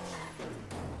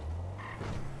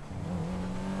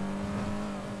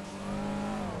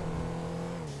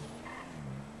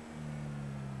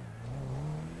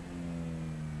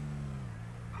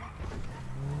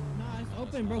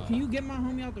 Open, bro. Can you get my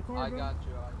homie out the car, bro? I got you.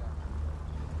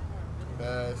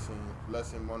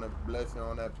 Blessing on that blessing.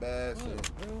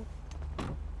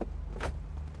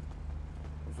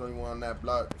 There's only one on that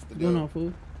block. It's the What's going on,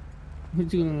 fool?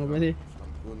 What you going on, brother?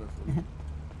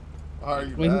 Why are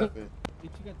you Wait, laughing? You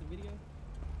got the video?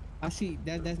 I see.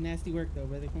 That's nasty work, though,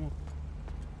 brother. Come on.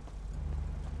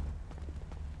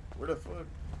 Where the fuck?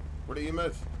 Where the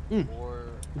EMS?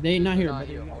 They not here, not brother.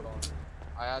 here. Hold on.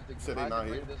 I had to. Said they not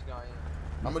here. This guy in.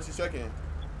 How much you checking? Like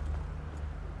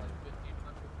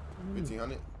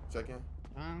 1,500. Check in.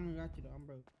 I don't got you though. I'm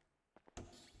broke.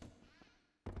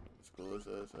 It's cool.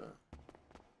 It's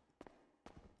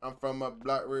I'm from a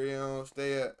block where you don't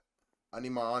stay at. I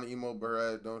need my on emo, but her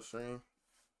ass don't stream.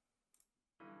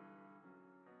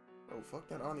 Oh, fuck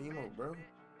that on emo, bro.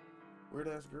 Weird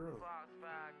ass girl.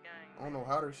 I don't know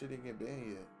how her shit didn't get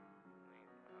banned yet.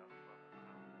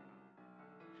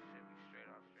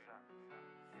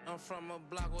 I'm from a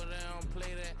block where they don't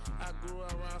play that. I grew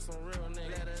up around some real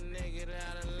niggas. Let a nigga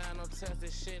out of line, no test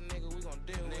this shit, nigga. We gon'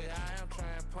 deal with it. I am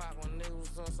trying to pop when niggas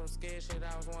was on some scared shit.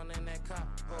 I was one in that cop.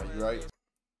 You right?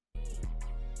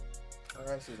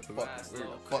 Alright, shit, fuck weird.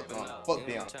 Fuck down.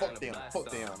 Fuck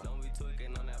down. Don't be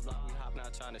tweaking on that block, we hop now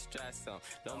trying to stress some.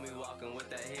 Don't be walking with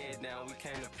that head down, we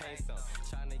came to paint some.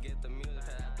 Trying to get the music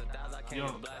after that, I came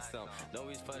to blast some. Don't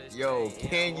reach for this. Yo,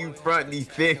 can you front these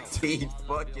 15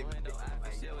 fucking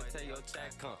Tell your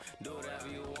check come. Do whatever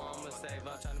you want, I'ma save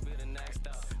up, trying to be the next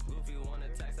up. Goofy wanna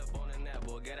text up on the net,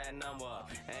 boy, get that number up.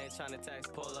 Ain't trying to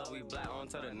text, pull up, we black on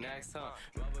to the next, huh?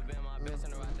 Rubber been my bitch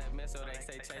and rock that mess, so they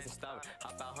say chasing stubborn.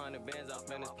 Hop out 100 bands up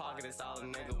in his pocket, it's all a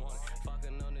nigga want.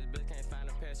 Fucking on this bitch, can't find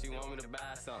a pair, she want me to buy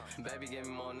some. Baby, give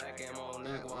me more neck and more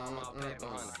neck while I'm out paper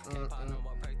hunting. Can't pop no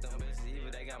more break them bitches,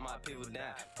 even they got my people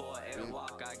down. Pour a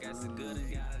walk, I guess it's good as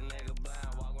got a nigga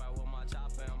blind. Walk around with my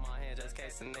chopper in my hand, just in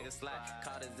case a nigga slide.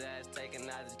 Caught his ass taking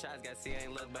out his tries, got see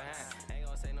ain't look behind. Ain't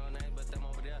gonna say no name, but them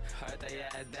over there hurt they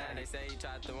ass down. They say he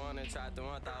tried to run and tried to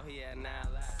run, thought he had 9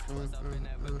 lives. What's up in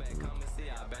that back, come and see,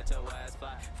 I bet your ass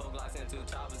fly. 4 Glocks and 2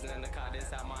 choppers in the car, this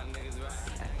how my niggas ride.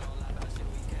 Ain't gonna lie about shit,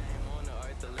 we came on the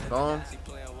earth to live. Now she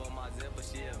playing with my zip, but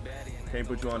she a baddie. Can't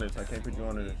put you on this. I can't put you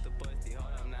on this.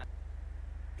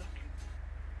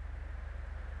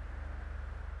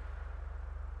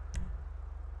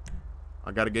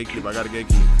 I got a gatekeep. I got a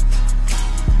gatekeep.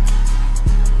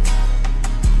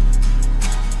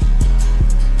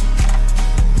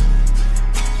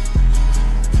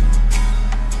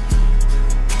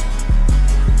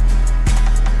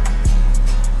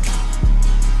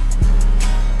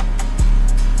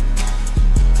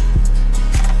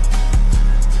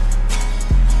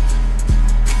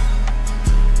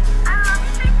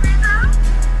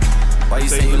 Why you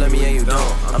say you love me and you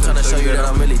don't? I'm trying to show you that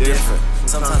I'm really different.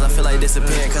 Sometimes I feel like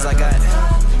disappearing cause I got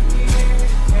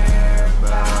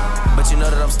but you know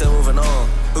that I'm still moving on.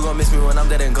 Who gon' miss me when I'm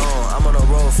dead and gone? I'm on a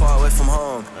road far away from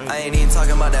home. I ain't even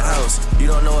talking about that house. You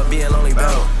don't know what being lonely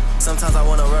about. Sometimes I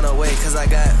wanna run away cause I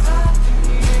got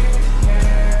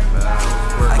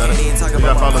I can't even talk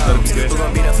about my problems. Who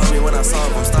gon' be there for me when I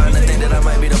solve them? Starting to think that I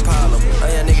might be the problem.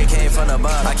 A young nigga came from the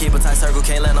bottom. I keep a tight circle,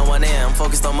 can't let no one in. I'm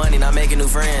focused on money, not making new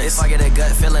friends. If I get a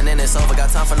gut feeling, then it's over. Got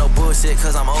time for no bullshit,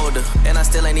 cause I'm older. And I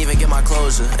still ain't even get my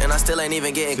closure. And I still ain't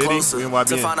even getting closer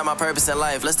to find out my purpose in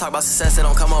life. Let's talk about success, it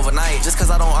don't come overnight. Just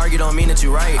cause I don't argue don't mean that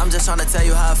you right. I'm just trying to tell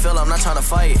you how I feel, I'm not trying to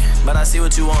fight. But I see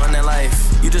what you want in life.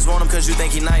 You just want him cause you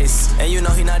think he nice. And you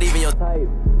know he not even your type.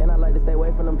 And I like to stay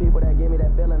away from them people that give me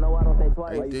that feeling. No, I don't think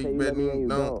twice.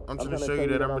 No, I'm trying to show you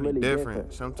that I'm really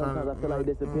different. Sometimes I feel like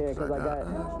disappearing cause I got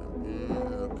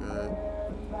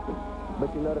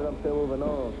but you know that I'm still moving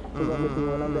on. Who gon' miss me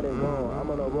when I'm dead and gone? I'm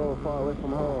on a road far away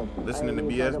from home. Listening to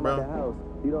BS, bro.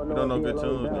 You don't know good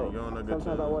tunes, man. You don't know good tunes.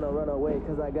 Sometimes I wanna run away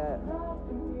cause I got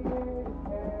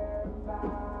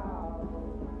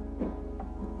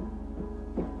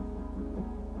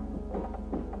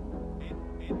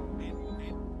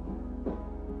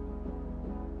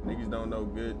niggas don't know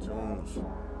good tunes.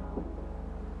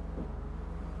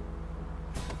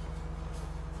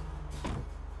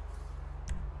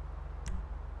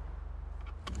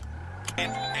 Hey,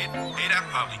 that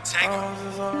probably take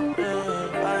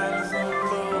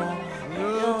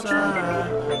You try,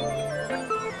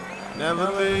 never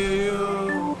leave you.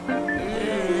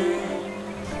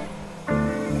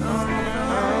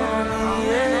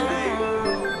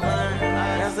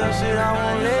 That's that shit I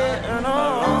won't let her know.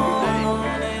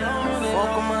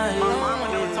 Fuck on my head. My mama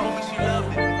never told me she loved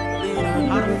it.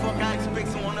 How the fuck I expect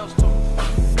someone else to?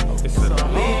 So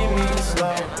leave me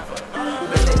slow.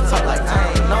 But they talk like I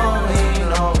ain't know me.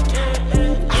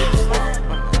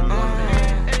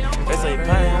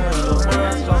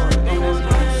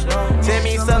 Tell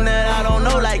me something that I don't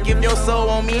know, like if your soul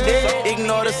want me dead.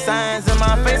 Ignore the signs in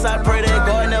my face, I pray that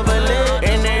God never let.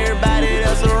 And everybody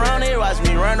that's around, they watch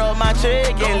me run up my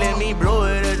check and let me blow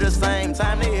it at the same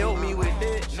time. They help me with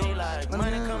that. She like,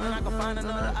 money coming, I can find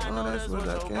another. I know that's what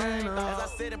I can. As I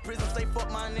said in prison, say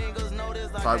fuck my niggas, know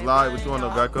this. Type live, what you want to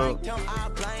back up?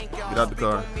 Get out the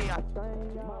car.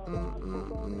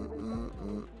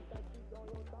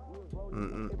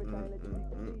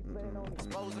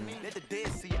 Let the dead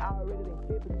see, I already done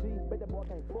kept it G. Bet that boy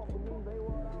can't fuck with me. They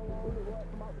want them really work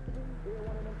from out the street. Every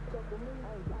one of them stuck with me. I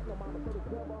ain't got no mama, so the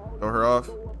devil hold. Throw her off.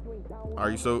 Are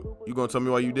you you gonna tell me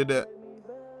why you did that?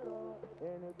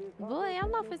 Boy,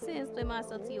 I'm not for to explain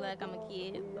myself to you like I'm a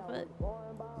kid. But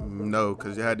No,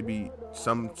 cause it had to be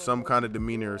some kind of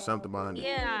demeanor or something behind it.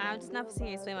 yeah, I'm just not for to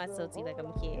explain myself to you like I'm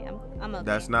a kid. I'm okay.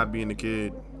 That's not being a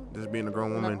kid. Just being a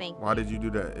grown woman. thank Why did you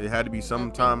do that? It had to be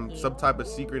some type of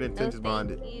secret intentions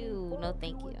behind it. No,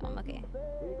 thank you. I'm okay.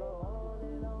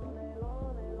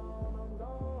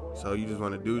 So you just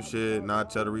want to do shit, not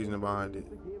tell the reason behind it.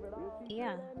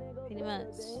 Yeah, pretty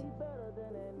much.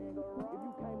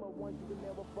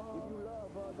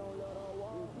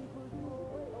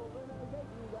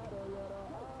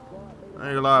 I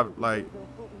ain't gonna lie, like,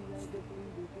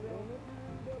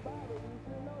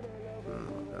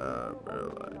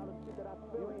 bro, like,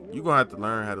 you gonna have to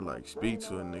learn how to like speak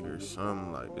to a nigga or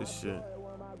something like this shit.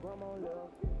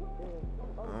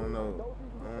 I don't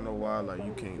know why, like,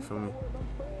 you can't feel me.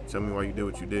 Tell me why you did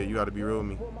what you did. You gotta be real with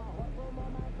me.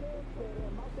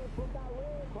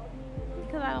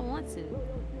 Because I don't want to.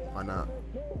 Why not?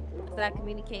 Because I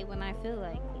communicate when I feel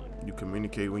like it. You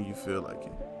communicate when you feel like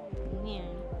it. Yeah.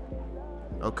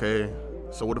 Okay.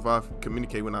 So what if I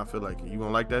communicate when I feel like it? You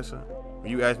gonna like that shit?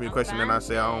 When you ask me a question and I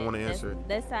say I don't want to answer it.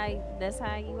 That's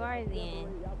how you are then.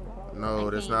 No,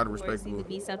 that's not Force respectable. you to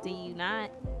be something you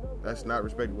not. That's not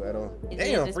respectable at all. It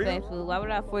Damn, is respectful. Why would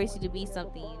I force you to be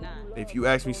something you not? If you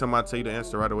ask me something, I tell you the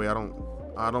answer right away. I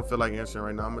don't feel like answering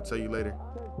right now. I'm gonna tell you later.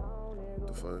 What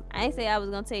the fuck? I ain't say I was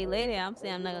gonna tell you later. I'm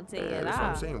saying I'm not gonna tell you at That's all.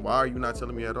 what I'm saying. Why are you not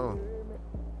telling me at all?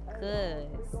 Cause,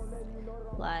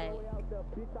 like,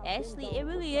 actually, it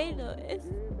really ain't no.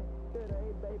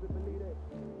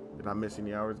 Did I miss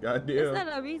any hours? Goddamn. It's not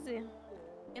no reason.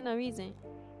 Ain't no reason.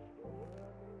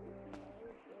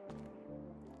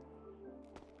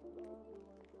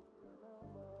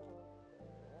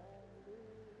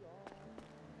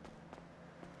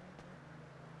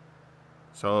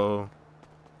 So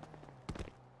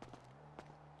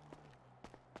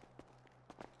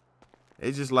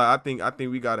it's just like I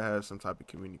think we gotta have some type of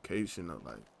communication of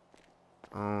like,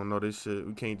 I don't know, this shit.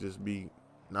 We can't just be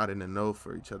not in the know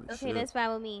for each other. Okay, shit. that's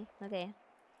fine with me. Okay.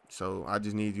 So I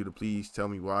just need you to please tell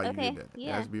me why you did that.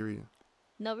 Yeah. That's be reason.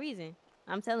 No reason.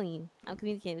 I'm telling you. I'm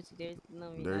communicating with you. There's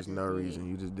no reason. There's no reason.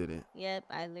 You just did it. Yep,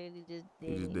 I literally just did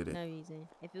it. You just did it. No reason.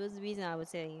 If it was a reason, I would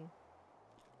tell you.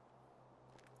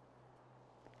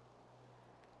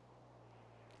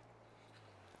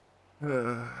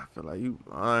 I feel like you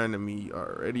lying to me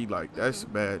already. Like, that's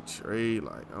bad trade.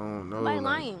 Like, I don't know. Nobody Like,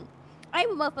 lying. I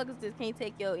even motherfuckers just can't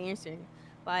take your answer.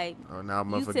 Like, oh, now you motherfuckers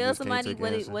tell just can't somebody take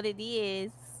what answer. it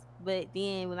is, but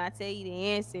then when I tell you the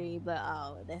answer, you be like,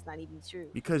 oh, that's not even true.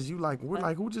 Because you like, we're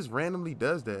like, who just randomly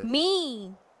does that?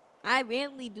 Me. I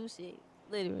randomly do shit.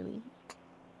 Literally.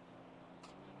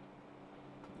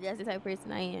 That's the type of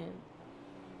person I am.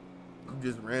 You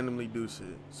just randomly do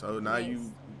shit. So now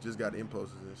you just got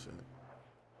impulses and shit.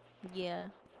 Yeah.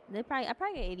 I probably got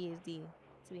ADHD,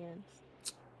 to be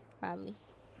honest. Probably.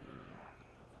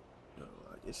 Yo,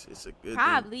 like, it's a good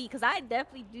Probably, because I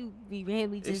definitely do be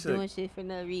randomly just It's a- doing shit for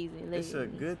no reason. It's a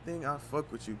literally. good thing I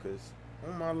fuck with you, because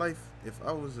on my life, if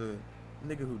I was a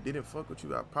nigga who didn't fuck with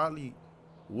you, I probably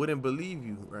wouldn't believe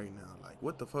you right now. Like,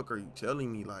 what the fuck are you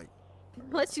telling me? Like,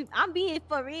 I'm being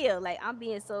for real. Like, I'm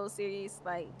being so serious,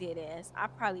 like, dead ass. I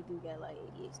probably do got, like,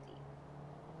 ADHD.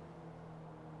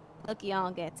 Lucky I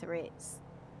don't get Tourette's.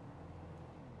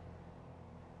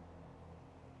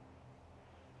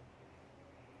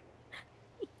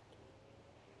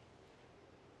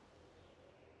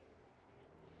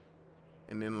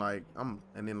 and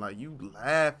then like you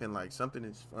laughing like something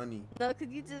is funny. No, cause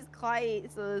you just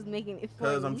quiet, so it's making it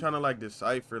funny. Cause I'm trying to like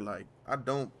decipher, like, I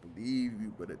don't believe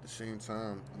you, but at the same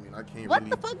time, I mean, I can't What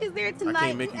really, the fuck is there tonight? I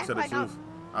can't make you act tell the like truth.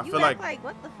 I you feel act like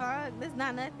what the fuck? There's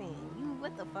not nothing. You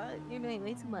what the fuck? You're doing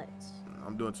way too much.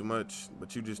 I'm doing too much,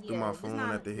 but you just threw my phone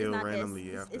at the hill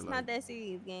randomly after It's like. not that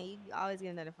serious, gang. You always get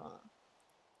another phone.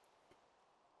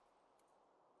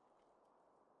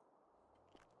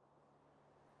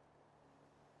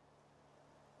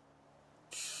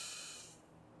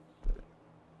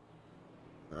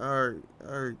 All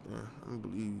right, then. I'm gonna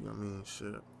believe you. I mean,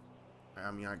 shit.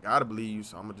 I mean, I gotta believe you,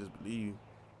 so I'm gonna just believe you.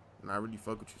 And I really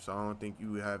fuck with you, so I don't think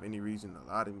you would have any reason to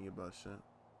lie to me about shit.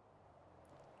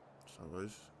 So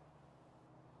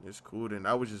it's cool. Then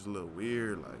that was just a little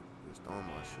weird, like, just throwing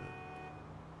my shit.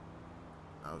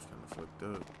 I was kind of fucked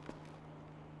up.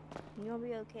 You gonna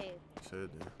be okay. Said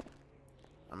that.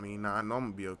 I mean, nah, I know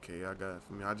I'm gonna be okay. I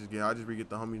just re-get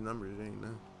the homie's numbers. It ain't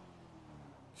nothing.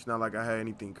 It's not like I had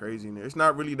anything crazy in there. It's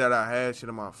not really that I had shit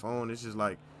on my phone. It's just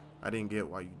like I didn't get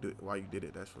why you did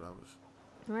it. That's what I was.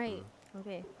 Right.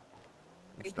 Okay.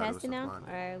 Are you past it now,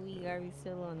 or are we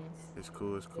still on this? It's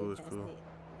cool. It's cool. It's cool.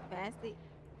 Past it.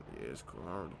 Yeah, it's cool. I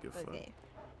don't really give a fuck. Okay.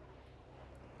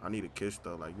 I need a kiss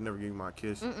though. Like, you never gave me my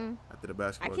kiss after the I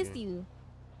basketball kissed game. you.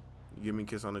 You give me a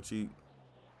kiss on the cheek.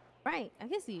 Right. I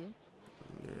kissed you.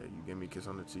 Yeah, you give me a kiss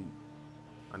on the cheek.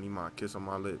 I need my kiss on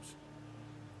my lips.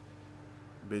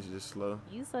 Bitch, just slow.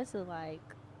 You such a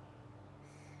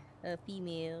a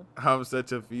female. I'm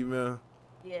such a female.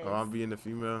 Yes. Oh, I'm being a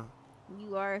female.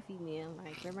 You are a female.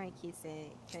 Like, where my kiss at?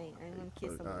 I ain't gonna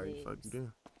kiss on the lips. Fuck you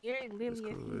then. You're literally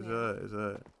cool. a female. It's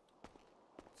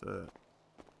that.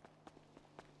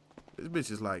 This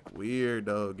bitch is like weird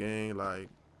though, gang. Like,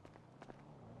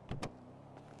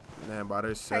 man, by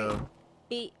herself.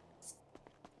 Bitch.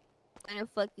 I'm gonna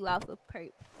fuck you out for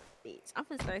perp, bitch. I'm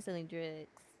gonna start selling drugs.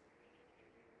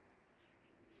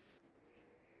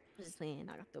 I'm just saying,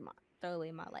 not gonna throw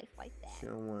away my life like that. She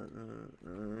don't want.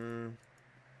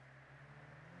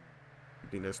 You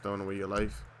think that's throwing away your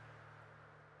life?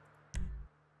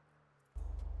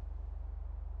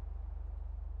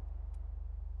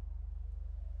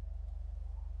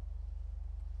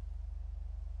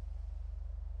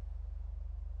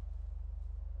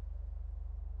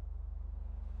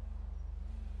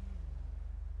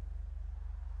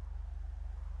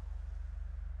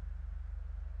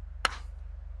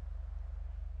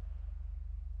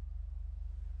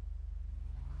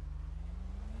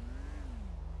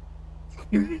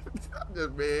 I'm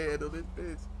just manhandle this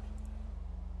bitch.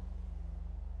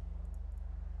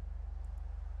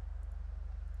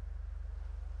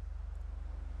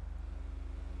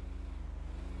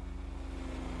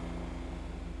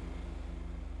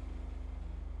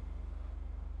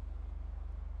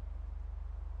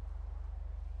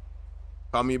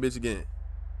 Call me a bitch again.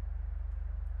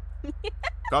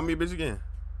 Call me a bitch again.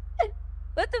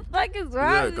 What the fuck is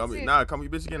wrong Yeah, with call me. you? Nah, call me a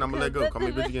bitch again. I'm gonna let go. Call me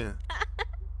a bitch again.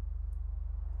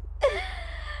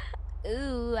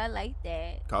 Ooh, I like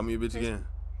that. Call me a bitch again.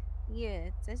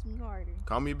 Yeah, touch me harder.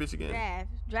 Call me a bitch again.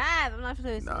 Drive. I'm not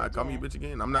supposed to. Nah, call me a bitch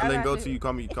again. I'm not letting go till you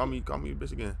call me a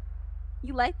bitch again.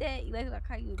 You like that? You like when I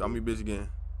call you a bitch? Call me a bitch again.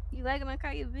 You like when I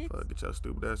call you a bitch? Fuck, get your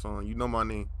stupid ass on. You know my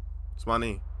name. It's my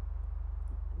name.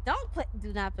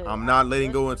 Do not put. I'm not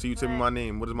letting go until you tell me my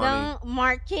name. What is my name?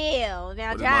 Markel. Now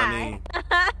What is drive. my name?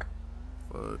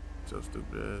 Fuck, your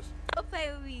stupid ass. Don't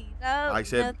play with me. No, I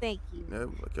said, no, thank you. Yeah,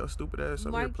 like your stupid ass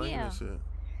over here playing this shit.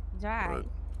 Drive.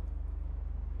 Fuck.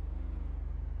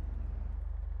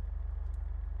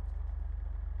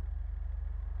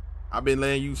 I've been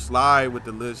letting you slide with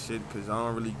the little shit because I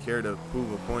don't really care to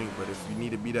prove a point. But if you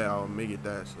need to be that, I'll make it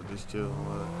that. So just chill.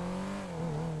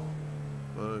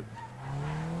 Fuck.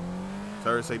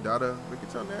 Terry say, Dada, look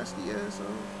at your nasty ass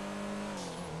on.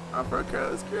 I'm from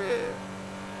Curl's crib.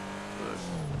 Fuck.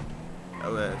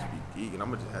 Your ass be geeking. I'm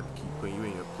gonna just have to keep putting you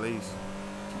in your place.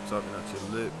 Keep talking out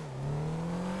your lip.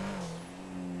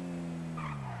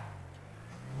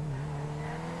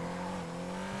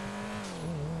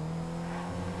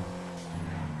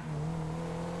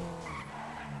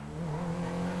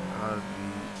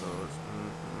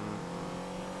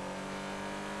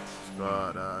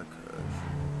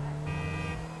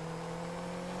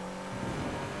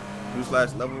 Do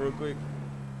 / level real quick.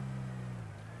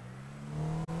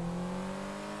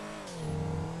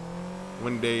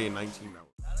 One day in 19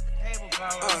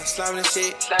 hours. Slamming this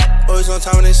shit. Always on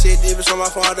time with this shit. They bitch on my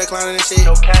phone, all declining this shit.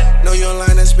 Know you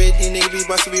online and spit. These niggas be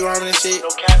bustin', be robbing this shit.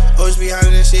 Always be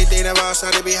hiding this shit. They never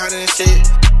outside, they be hiding this shit.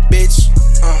 Bitch,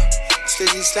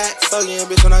 Slizzy slack. Fuck yeah,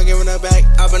 bitch, when I giving her back.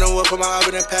 I been on wood, put my eye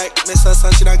in the pack. Miss her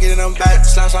son, she not getting them back.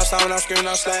 Slap, when I'm screaming,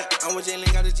 I'm slap. I'm with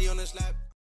Jalen, got a G on the slap.